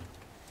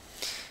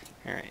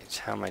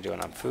 Alright, how am I doing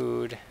on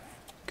food?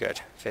 Good,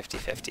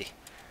 50-50.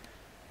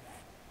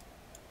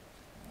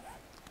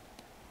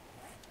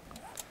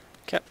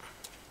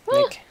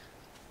 Okay.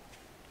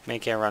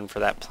 Make a run for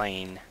that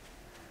plane.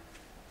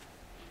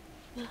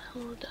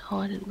 Oh,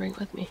 I didn't bring it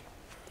with me.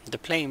 The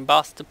plane,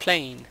 boss, the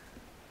plane.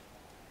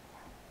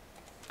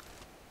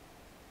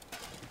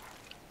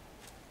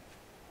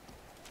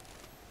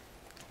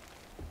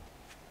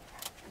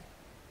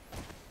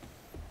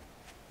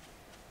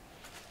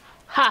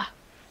 Ha!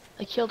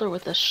 I killed her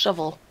with a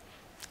shovel.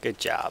 Good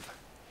job.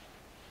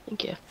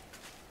 Thank you.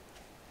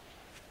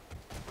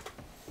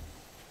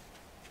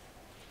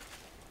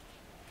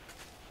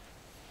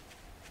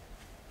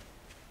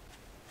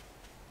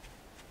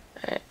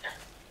 Alright.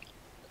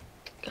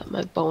 Got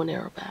my bow and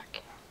arrow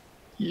back.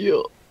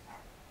 Yeah.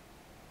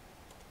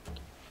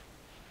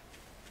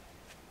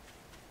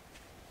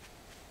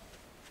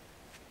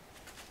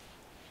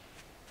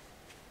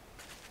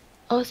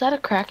 Oh, is that a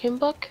Kraken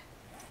book?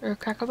 Or a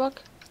Cracker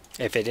book?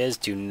 If it is,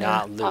 do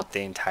not Yeah. loot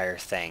the entire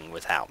thing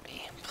without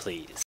me,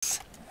 please.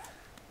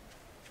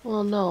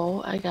 Well,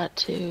 no, I got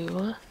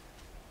to...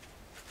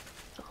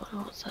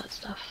 Oh, what's that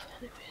stuff?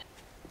 Anyway.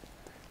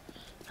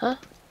 Huh?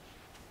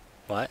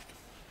 What?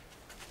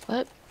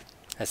 What?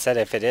 I said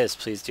if it is,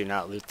 please do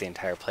not loot the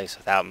entire place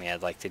without me.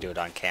 I'd like to do it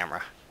on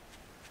camera.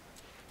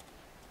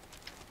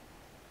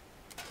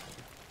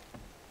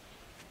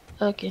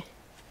 Okay.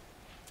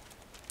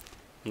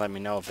 Let me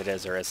know if it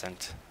is or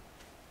isn't.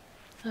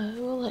 I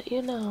will let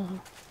you know.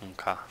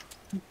 Okay.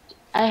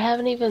 I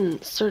haven't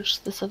even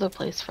searched this other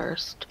place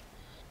first.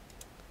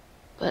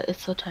 But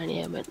it's so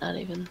tiny I might not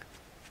even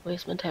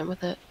waste my time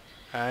with it.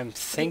 I'm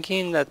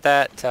thinking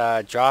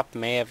that drop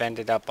may have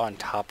ended up on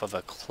top of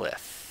a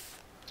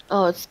cliff.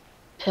 Oh, it's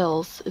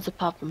pills. It's a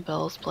Pop and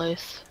Pills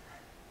place.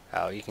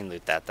 Oh, you can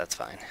loot that. That's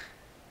fine.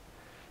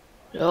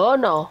 Oh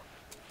no!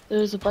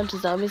 There's a bunch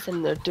of zombies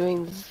and they're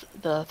doing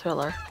the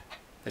Thriller.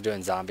 They're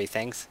doing zombie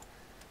things?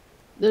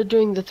 They're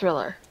doing the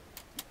Thriller.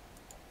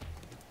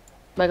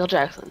 Michael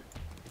Jackson.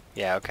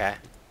 Yeah, okay.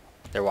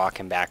 They're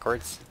walking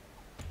backwards?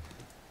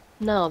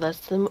 No, that's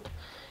the...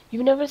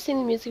 You've never seen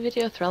the music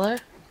video Thriller?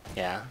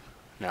 Yeah.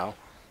 No.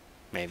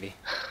 Maybe.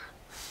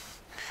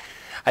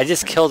 I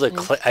just killed a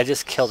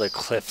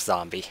cliff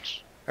zombie.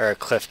 Or a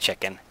cliff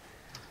chicken.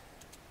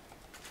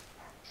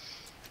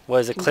 What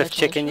is a cliff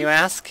chicken, you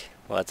ask?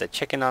 Well, it's a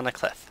chicken on a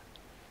cliff.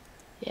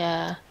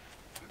 Yeah.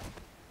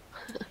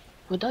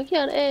 With doggy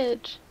on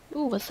edge.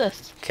 Ooh, what's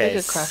this? Okay,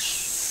 Mega Crush.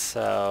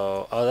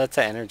 so... Oh, that's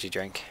an energy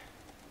drink.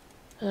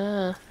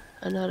 I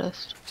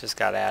noticed. Just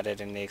got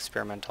added in the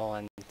experimental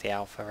and the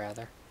alpha,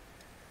 rather.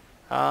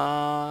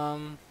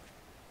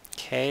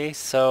 Okay,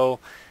 so...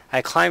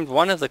 I climbed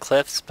one of the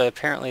cliffs, but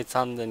apparently it's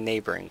on the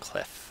neighboring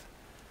cliff.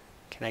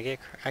 Can I get...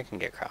 I can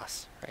get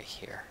across right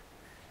here.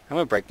 I'm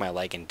gonna break my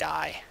leg and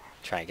die.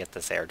 Trying to get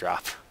this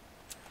airdrop.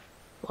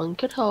 One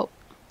could hope.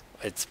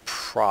 It's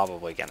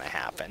probably gonna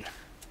happen.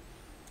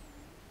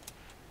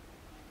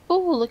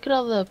 Ooh, look at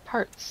all the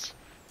parts.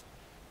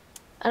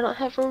 I don't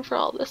have room for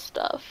all this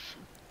stuff.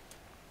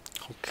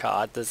 Oh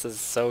god, this is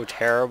so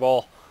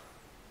terrible.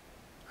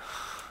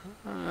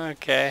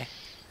 Okay.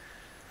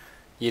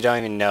 You don't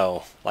even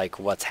know, like,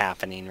 what's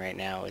happening right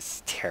now.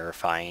 It's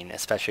terrifying,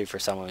 especially for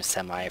someone who's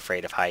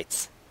semi-afraid of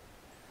heights.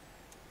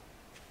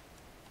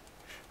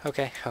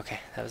 Okay, okay,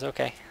 that was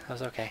okay, that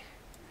was okay.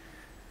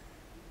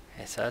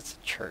 Okay, so that's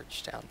a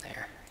church down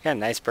there. Got a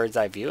nice bird's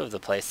eye view of the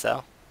place,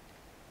 though.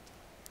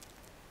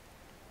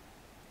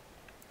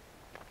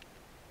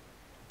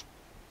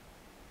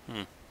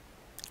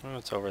 Oh,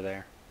 it's over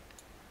there.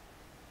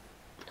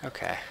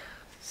 Okay,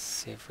 let's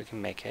see if we can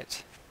make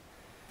it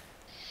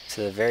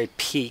to the very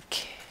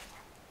peak.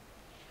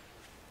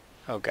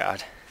 Oh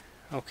god.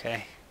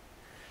 Okay.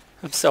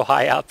 I'm so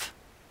high up.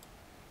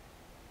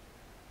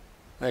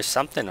 There's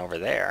something over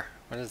there.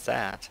 What is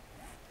that?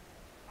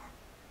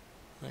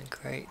 Like,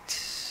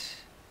 great.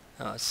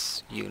 Oh,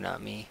 it's you,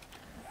 not me.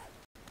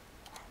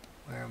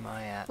 Where am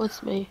I at?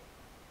 What's me?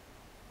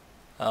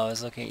 Oh, I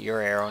was looking at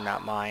your arrow,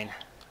 not mine.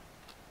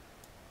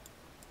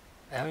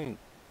 I don't even...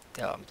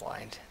 Oh, I'm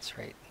blind. It's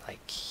right,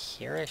 like,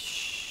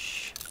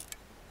 here-ish.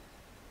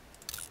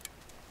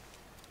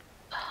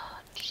 Oh,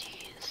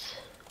 jeez.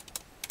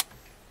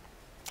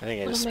 I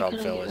think I What just am I spelled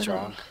gonna get village rid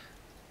wrong. of?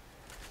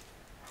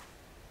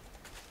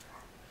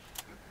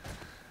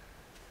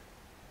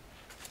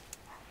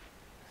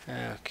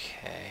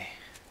 Okay.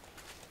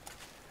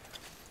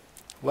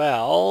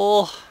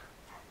 Well...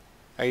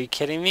 Are you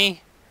kidding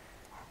me?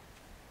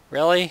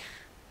 Really?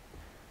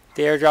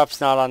 The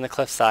airdrop's not on the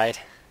cliffside.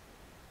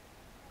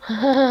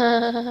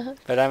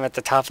 But I'm at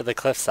the top of the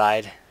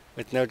cliffside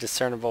with no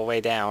discernible way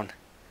down.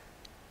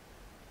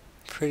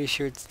 Pretty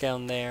sure it's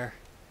down there.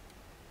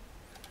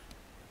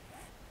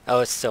 Oh,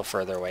 it's still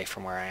further away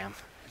from where I am.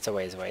 It's a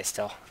ways away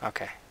still.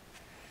 Okay.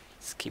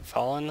 Let's keep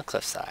following the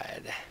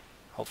cliffside.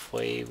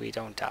 Hopefully we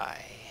don't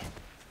die.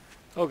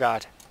 Oh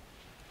god.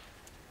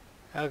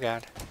 Oh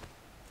god.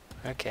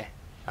 Okay.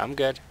 I'm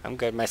good. I'm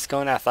good. My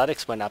skill in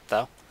athletics went up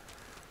though.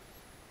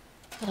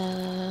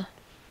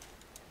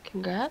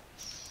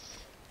 Congrats.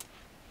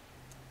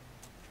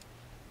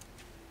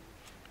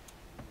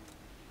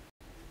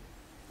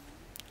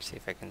 See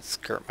if I can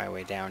skirt my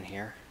way down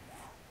here.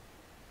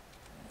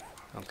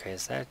 Okay,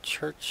 is that a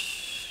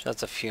church?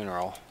 That's a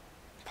funeral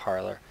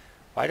parlor.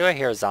 Why do I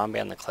hear a zombie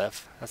on the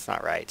cliff? That's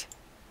not right.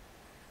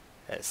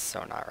 That is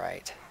so not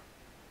right.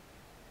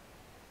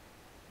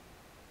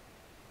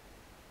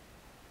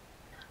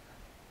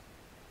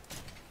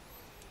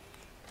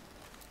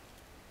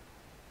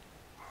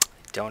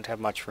 I don't have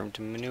much room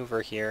to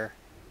maneuver here.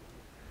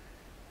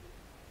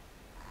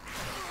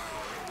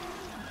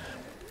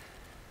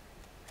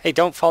 Hey,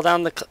 don't fall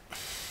down the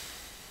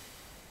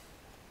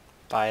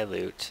Buy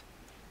loot.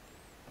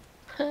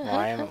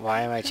 Why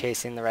am I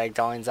chasing the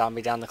ragdolling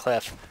zombie down the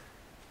cliff?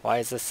 Why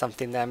is this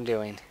something that I'm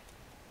doing?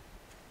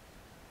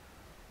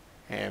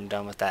 And I'm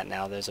done with that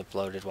now. There's a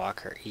bloated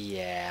walker.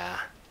 Yeah.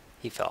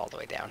 He fell all the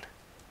way down.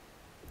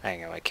 I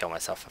think I'm gonna kill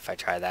myself if I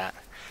try that.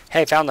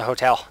 Hey, found the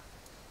hotel.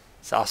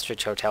 It's the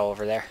Ostrich Hotel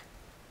over there.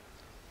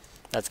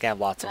 That's gonna have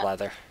lots of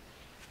leather.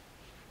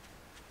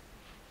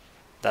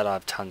 That'll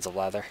have tons of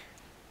leather.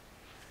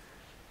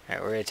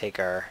 Alright, we're gonna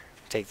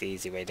take the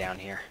easy way down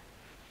here.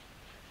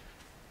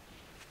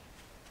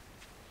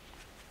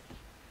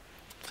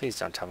 Please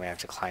don't tell me I have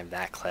to climb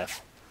that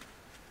cliff.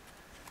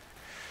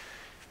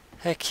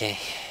 Okay.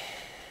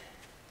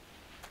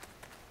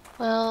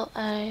 Well,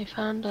 I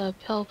found a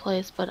pill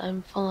place, but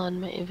I'm full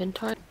on my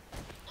inventory.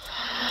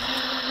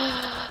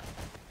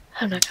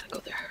 I'm not gonna go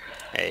there.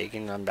 Hey, you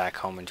can run back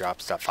home and drop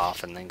stuff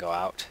off and then go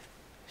out.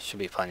 Should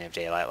be plenty of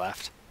daylight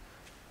left.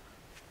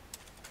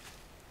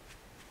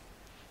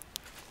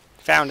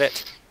 Found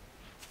it.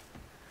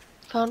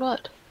 Found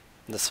what?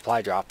 The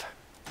supply drop.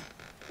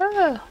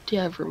 Oh, do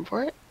you have room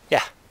for it?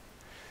 Yeah.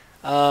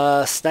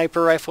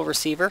 Sniper rifle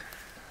receiver.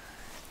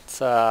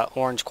 It's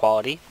orange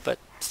quality, but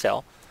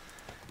still.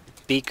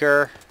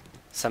 Beaker,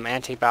 some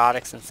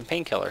antibiotics, and some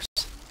painkillers.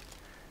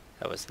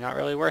 That was not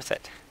really worth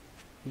it.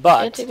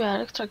 But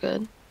Antibiotics are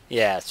good.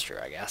 yeah, it's true,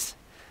 I guess.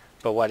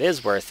 But what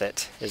is worth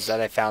it is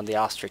that I found the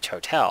Ostrich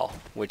Hotel,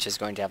 which is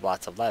going to have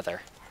lots of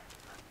leather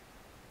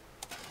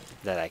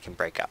that I can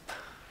break up.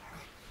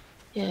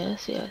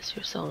 Yes,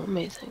 you're so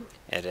amazing.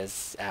 It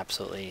is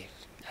absolutely...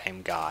 I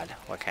am God.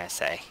 What can I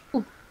say?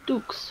 Ooh,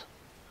 Dukes.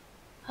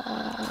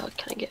 What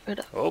can I get rid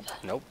of? Oh,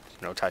 nope.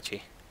 No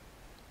touchy.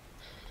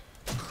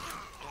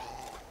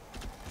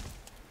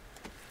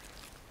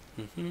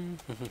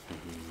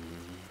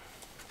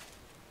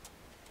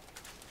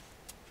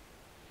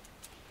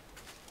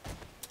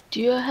 Do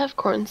you have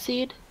corn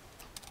seed?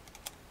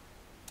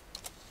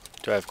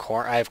 Do I have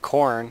corn? I have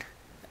corn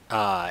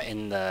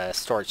in the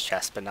storage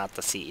chest, but not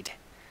the seed.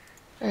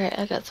 Alright,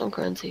 I got some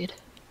corn seed.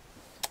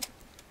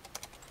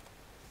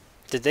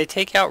 Did they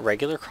take out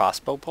regular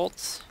crossbow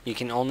bolts? You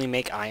can only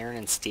make iron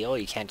and steel.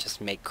 You can't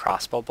just make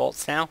crossbow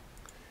bolts now?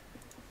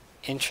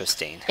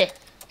 Interesting.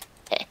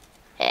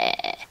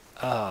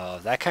 Oh,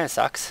 that kind of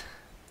sucks.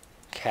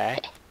 Okay.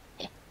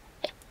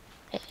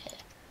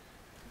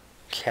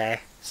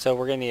 Okay. So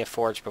we're going to need a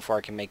forge before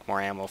I can make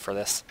more ammo for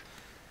this.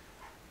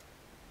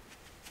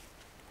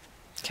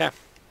 Okay.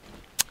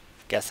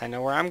 Guess I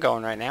know where I'm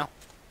going right now.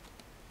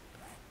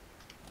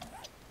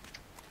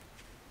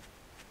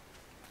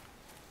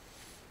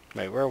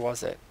 Wait, where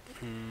was it?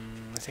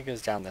 I think it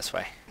was down this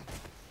way.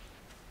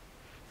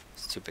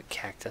 Stupid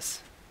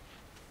cactus.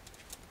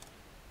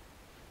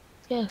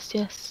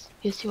 Yes,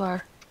 you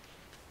are.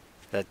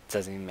 That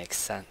doesn't even make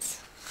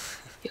sense.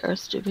 You're a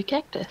stupid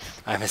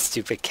cactus. I'm a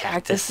stupid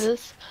cactus.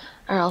 Cactuses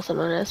are also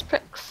known as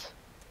pricks.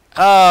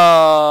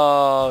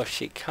 Oh,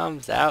 she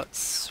comes out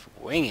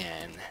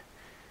swinging.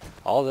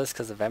 All this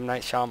because of M.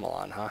 Night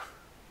Shyamalan, huh?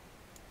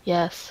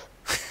 Yes.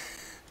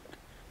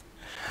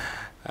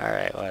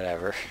 Alright,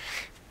 whatever.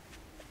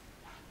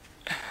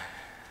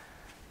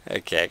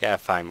 Okay, I gotta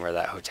find where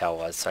that hotel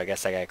was, so I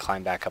guess I gotta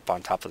climb back up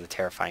on top of the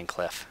terrifying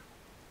cliff.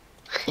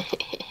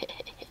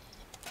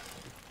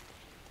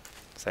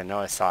 So I know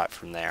I saw it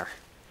from there.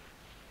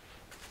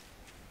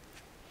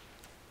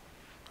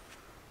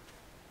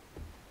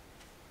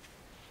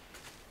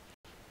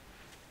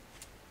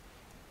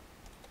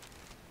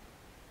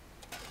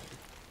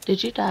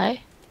 Did you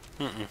die?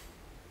 Mm-mm.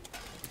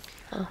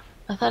 Oh,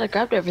 I thought I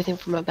grabbed everything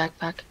from my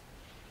backpack.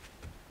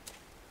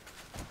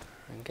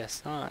 I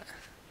guess not.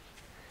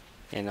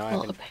 You know, I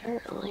Well, haven't...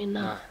 apparently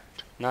not.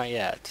 Not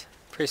yet.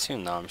 Pretty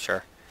soon, though, I'm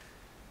sure.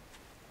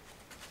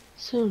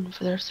 Soon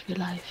for the rest of your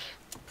life.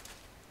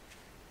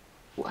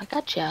 Ooh, I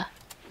gotcha.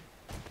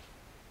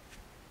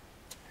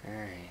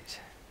 Alright.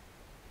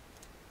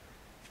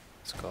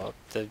 Let's go up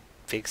the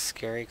big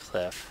scary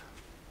cliff.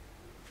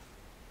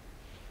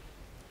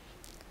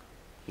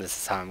 This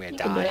is how I'm gonna You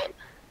can do die. it.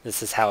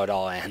 This is how it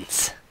all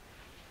ends.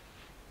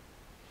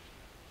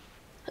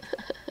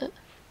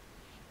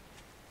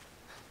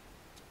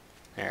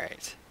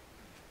 Alright.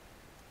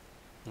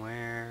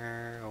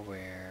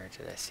 Where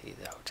did I see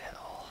the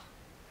hotel?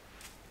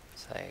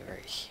 Is I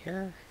right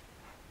here?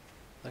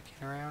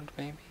 Looking around,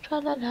 maybe?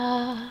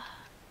 Tra-la-la.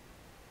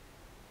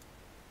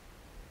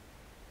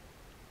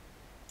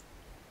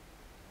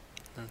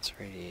 That's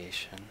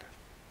radiation.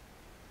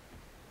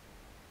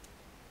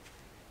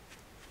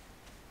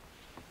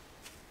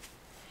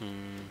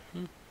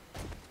 Mm-hmm.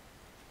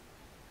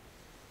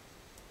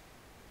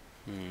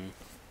 Hmm.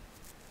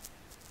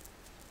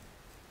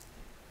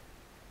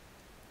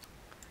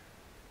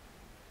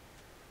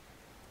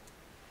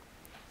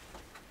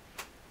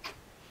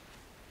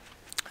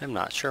 I'm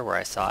not sure where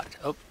I saw it.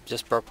 Oh,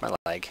 just broke my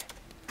leg.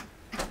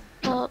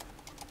 Oh,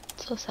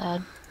 so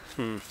sad.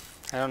 I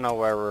don't know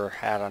where we're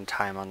at on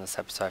time on this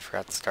episode. I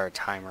forgot to start a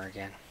timer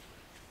again.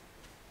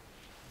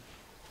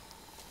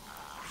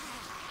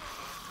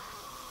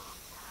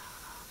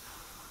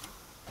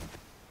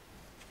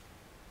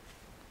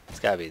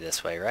 It's gotta be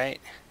this way, right?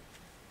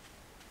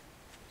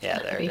 Yeah,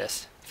 there it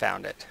is.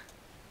 Found it.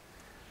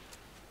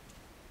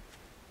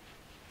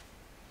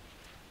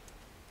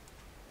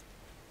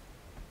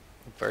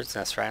 Bird's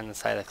nest right on the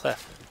side of the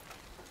cliff.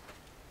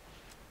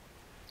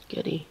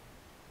 Goody.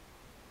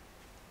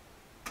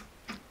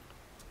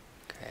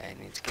 Okay, I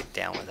need to get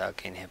down without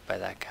getting hit by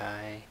that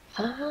guy.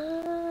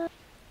 Oh,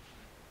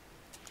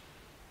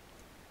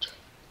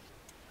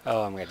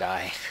 I'm gonna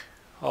die.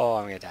 Oh,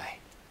 I'm gonna die.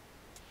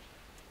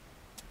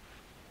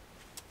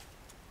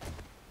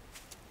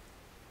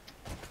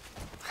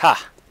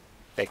 Ha!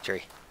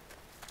 Victory.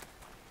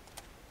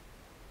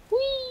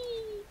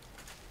 Whee!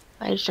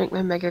 I just drank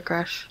my Mega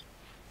Crush.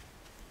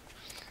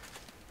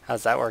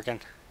 How's that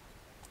working?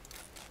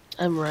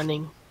 I'm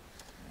running.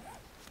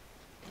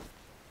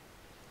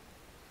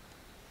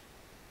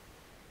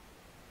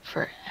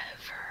 Forever.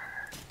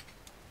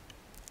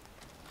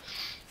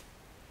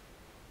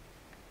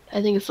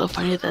 I think it's so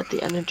funny that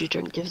the energy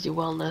drink gives you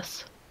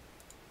wellness.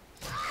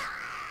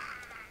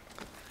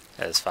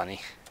 That is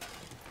funny.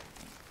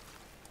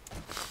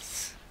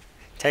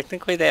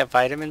 Technically, they have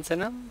vitamins in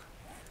them.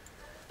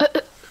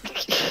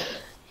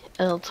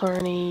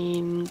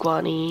 L-taurine,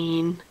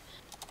 guanine.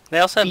 They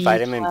also have B12.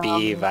 vitamin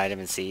B,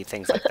 vitamin C,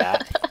 things like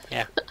that.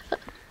 Yeah.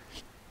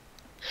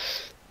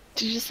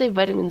 Did you say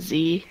vitamin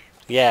Z?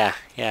 Yeah,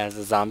 it's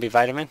a zombie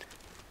vitamin.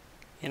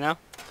 You know?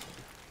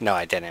 No,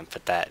 I didn't,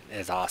 but that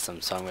is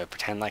awesome. So I'm going to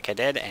pretend like I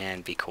did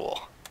and be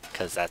cool.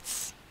 Because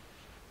that's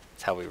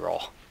how we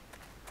roll.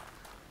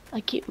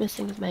 I keep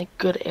missing my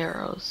good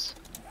arrows.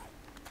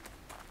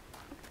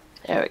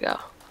 There we go.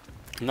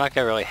 I'm not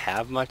going to really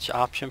have much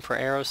option for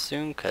arrows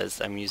soon because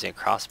I'm using a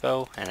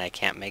crossbow and I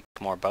can't make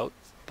more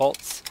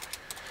bolts.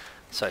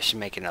 So I should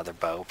make another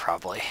bow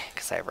probably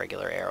because I have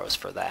regular arrows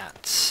for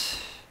that.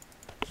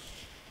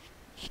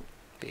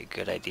 Be a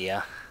good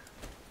idea.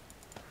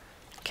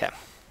 Okay.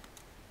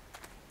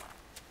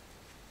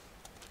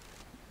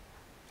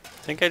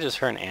 I think I just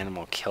heard an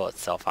animal kill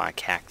itself on a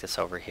cactus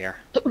over here.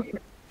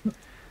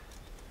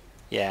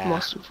 Yeah.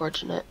 Most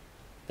unfortunate.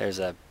 There's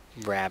a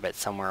rabbit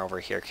somewhere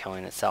over here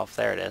killing itself.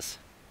 There it is.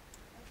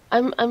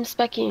 I'm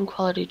speccing in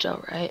Quality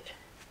Joe, right?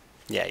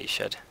 Yeah, you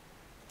should.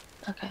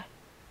 Okay.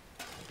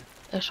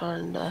 I just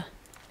wanted to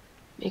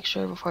make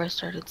sure before I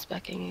started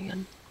speccing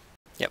again.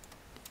 Yep.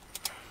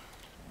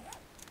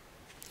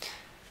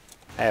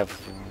 I have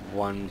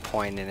 1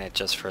 point in it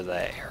just for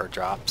the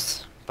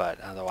airdrops, but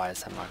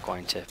otherwise I'm not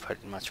going to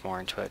put much more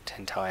into it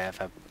until I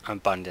have an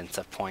abundance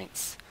of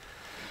points.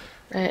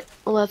 Right.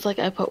 Well, that's like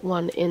I put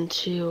one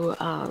into,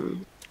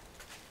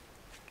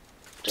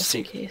 just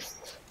in case.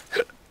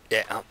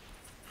 Yeah.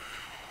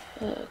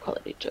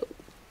 Quality Joe.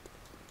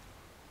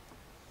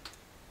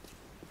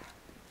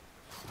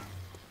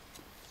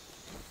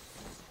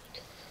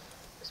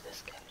 Where's my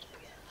scavenging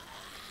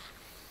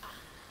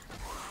at?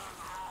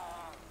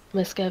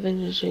 My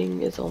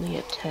scavenging is only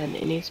at 10.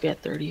 It needs to be at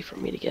 30 for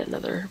me to get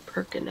another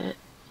perk in it.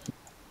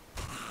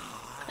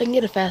 I can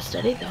get a fast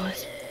steady though.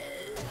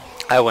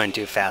 I wouldn't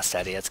do fast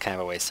steady. It's kind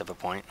of a waste of a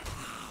point.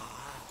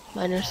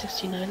 Minor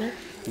 69er?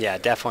 Yeah,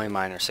 definitely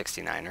minor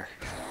 69er.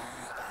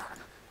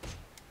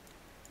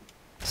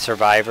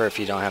 Survivor, if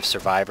you don't have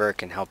Survivor, it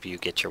can help you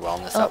get your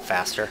wellness up Oh.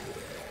 faster,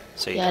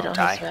 so you Yeah, I don't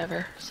don't die. have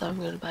Survivor, so I'm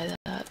gonna buy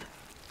that.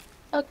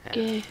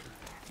 Okay.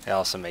 It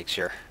also makes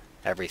your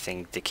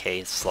everything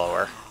decay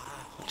slower,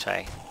 which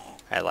I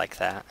like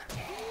that.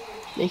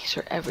 Make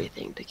sure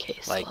everything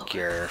decays Like slower.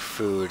 your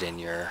food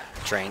and your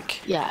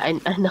drink. Yeah, I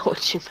know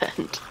what you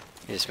meant.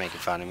 You're just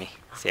making fun of me.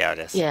 See how it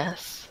is.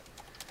 Yes.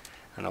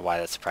 I don't know why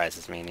that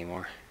surprises me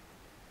anymore.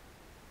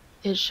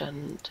 It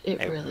shouldn't. It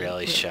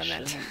really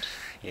shouldn't.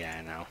 Yeah,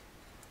 I know.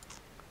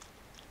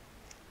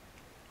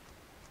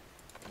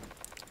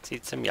 Let's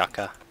eat some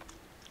yucca.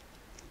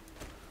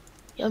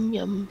 Yum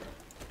yum.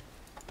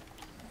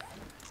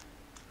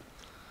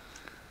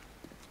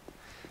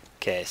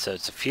 Okay, so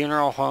it's a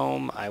funeral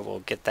home. I will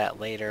get that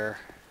later.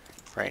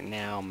 Right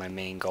now, my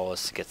main goal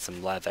is to get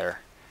some leather.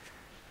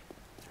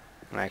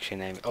 I'm actually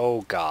naming...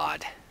 Oh,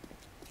 God.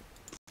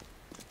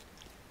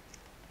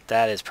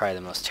 That is probably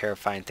the most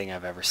terrifying thing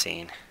I've ever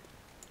seen.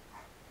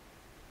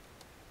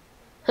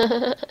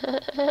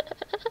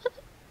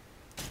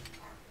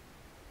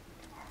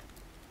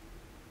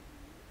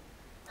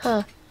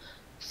 Huh.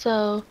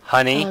 So,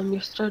 Honey, you're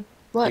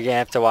what? you're gonna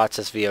have to watch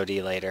this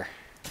VOD later.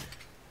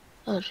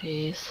 Oh,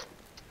 jeez.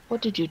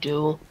 What did you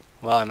do?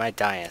 Well, I might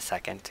die in a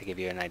second to give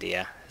you an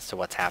idea as to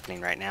what's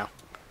happening right now.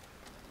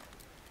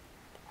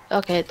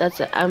 Okay, that's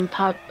it. I'm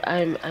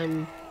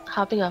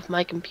hopping off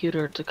my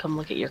computer to come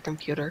look at your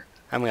computer.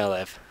 I'm gonna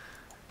live.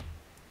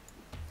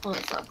 Well,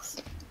 that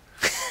sucks.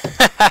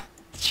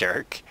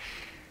 Jerk.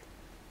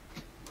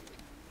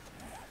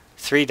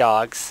 3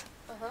 dogs.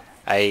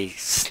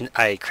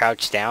 I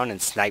crouched down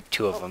and sniped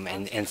 2 of them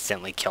and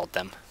instantly killed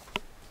them.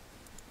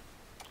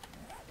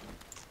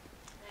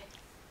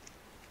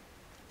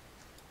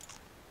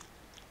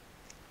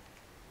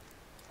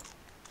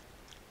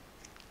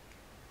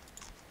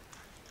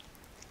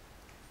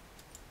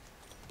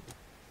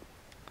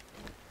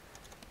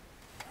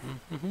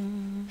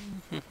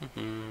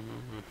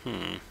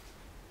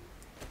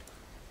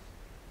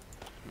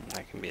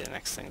 That can be the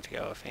next thing to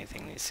go if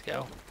anything needs to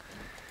go.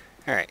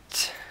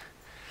 Alright.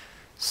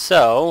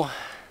 So,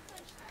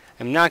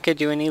 I'm not going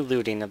to do any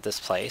looting of this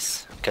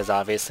place, because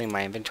obviously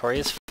my inventory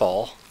is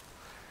full.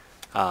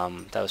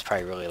 That was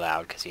probably really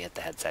loud because you hit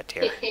the headset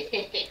here.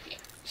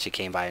 She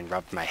came by and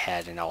rubbed my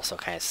head and also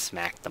kind of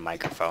smacked the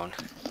microphone.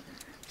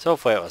 So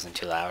hopefully it wasn't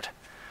too loud.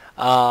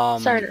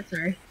 Sorry, not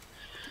sorry.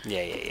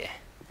 Yeah.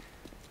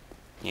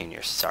 You and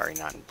your sorry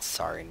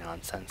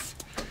nonsense.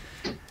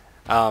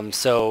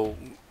 So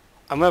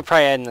I'm going to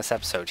probably end this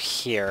episode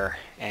here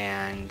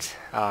and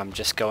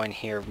just go in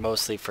here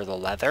mostly for the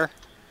leather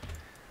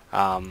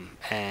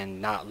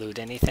and not loot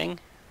anything.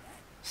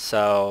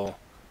 So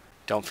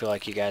don't feel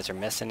like you guys are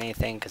missing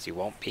anything because you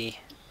won't be.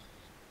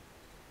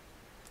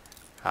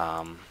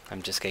 I'm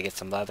just going to get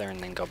some leather and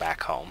then go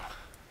back home.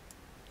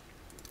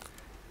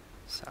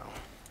 So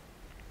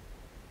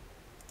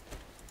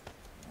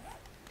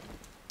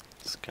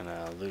just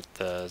gonna loot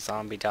the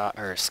zombie dog,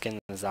 or skin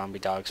the zombie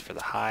dogs for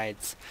the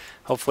hides.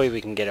 Hopefully we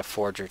can get a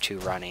forge or 2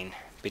 running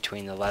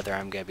between the leather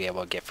I'm gonna be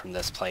able to get from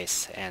this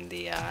place and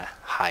the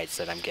hides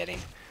that I'm getting.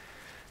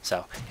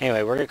 So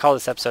anyway, we're gonna call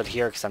this episode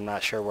here because I'm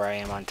not sure where I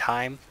am on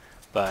time.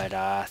 But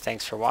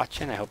thanks for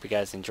watching. I hope you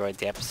guys enjoyed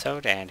the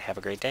episode and have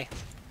a great day.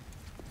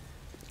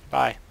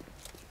 Bye.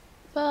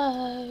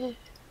 Bye.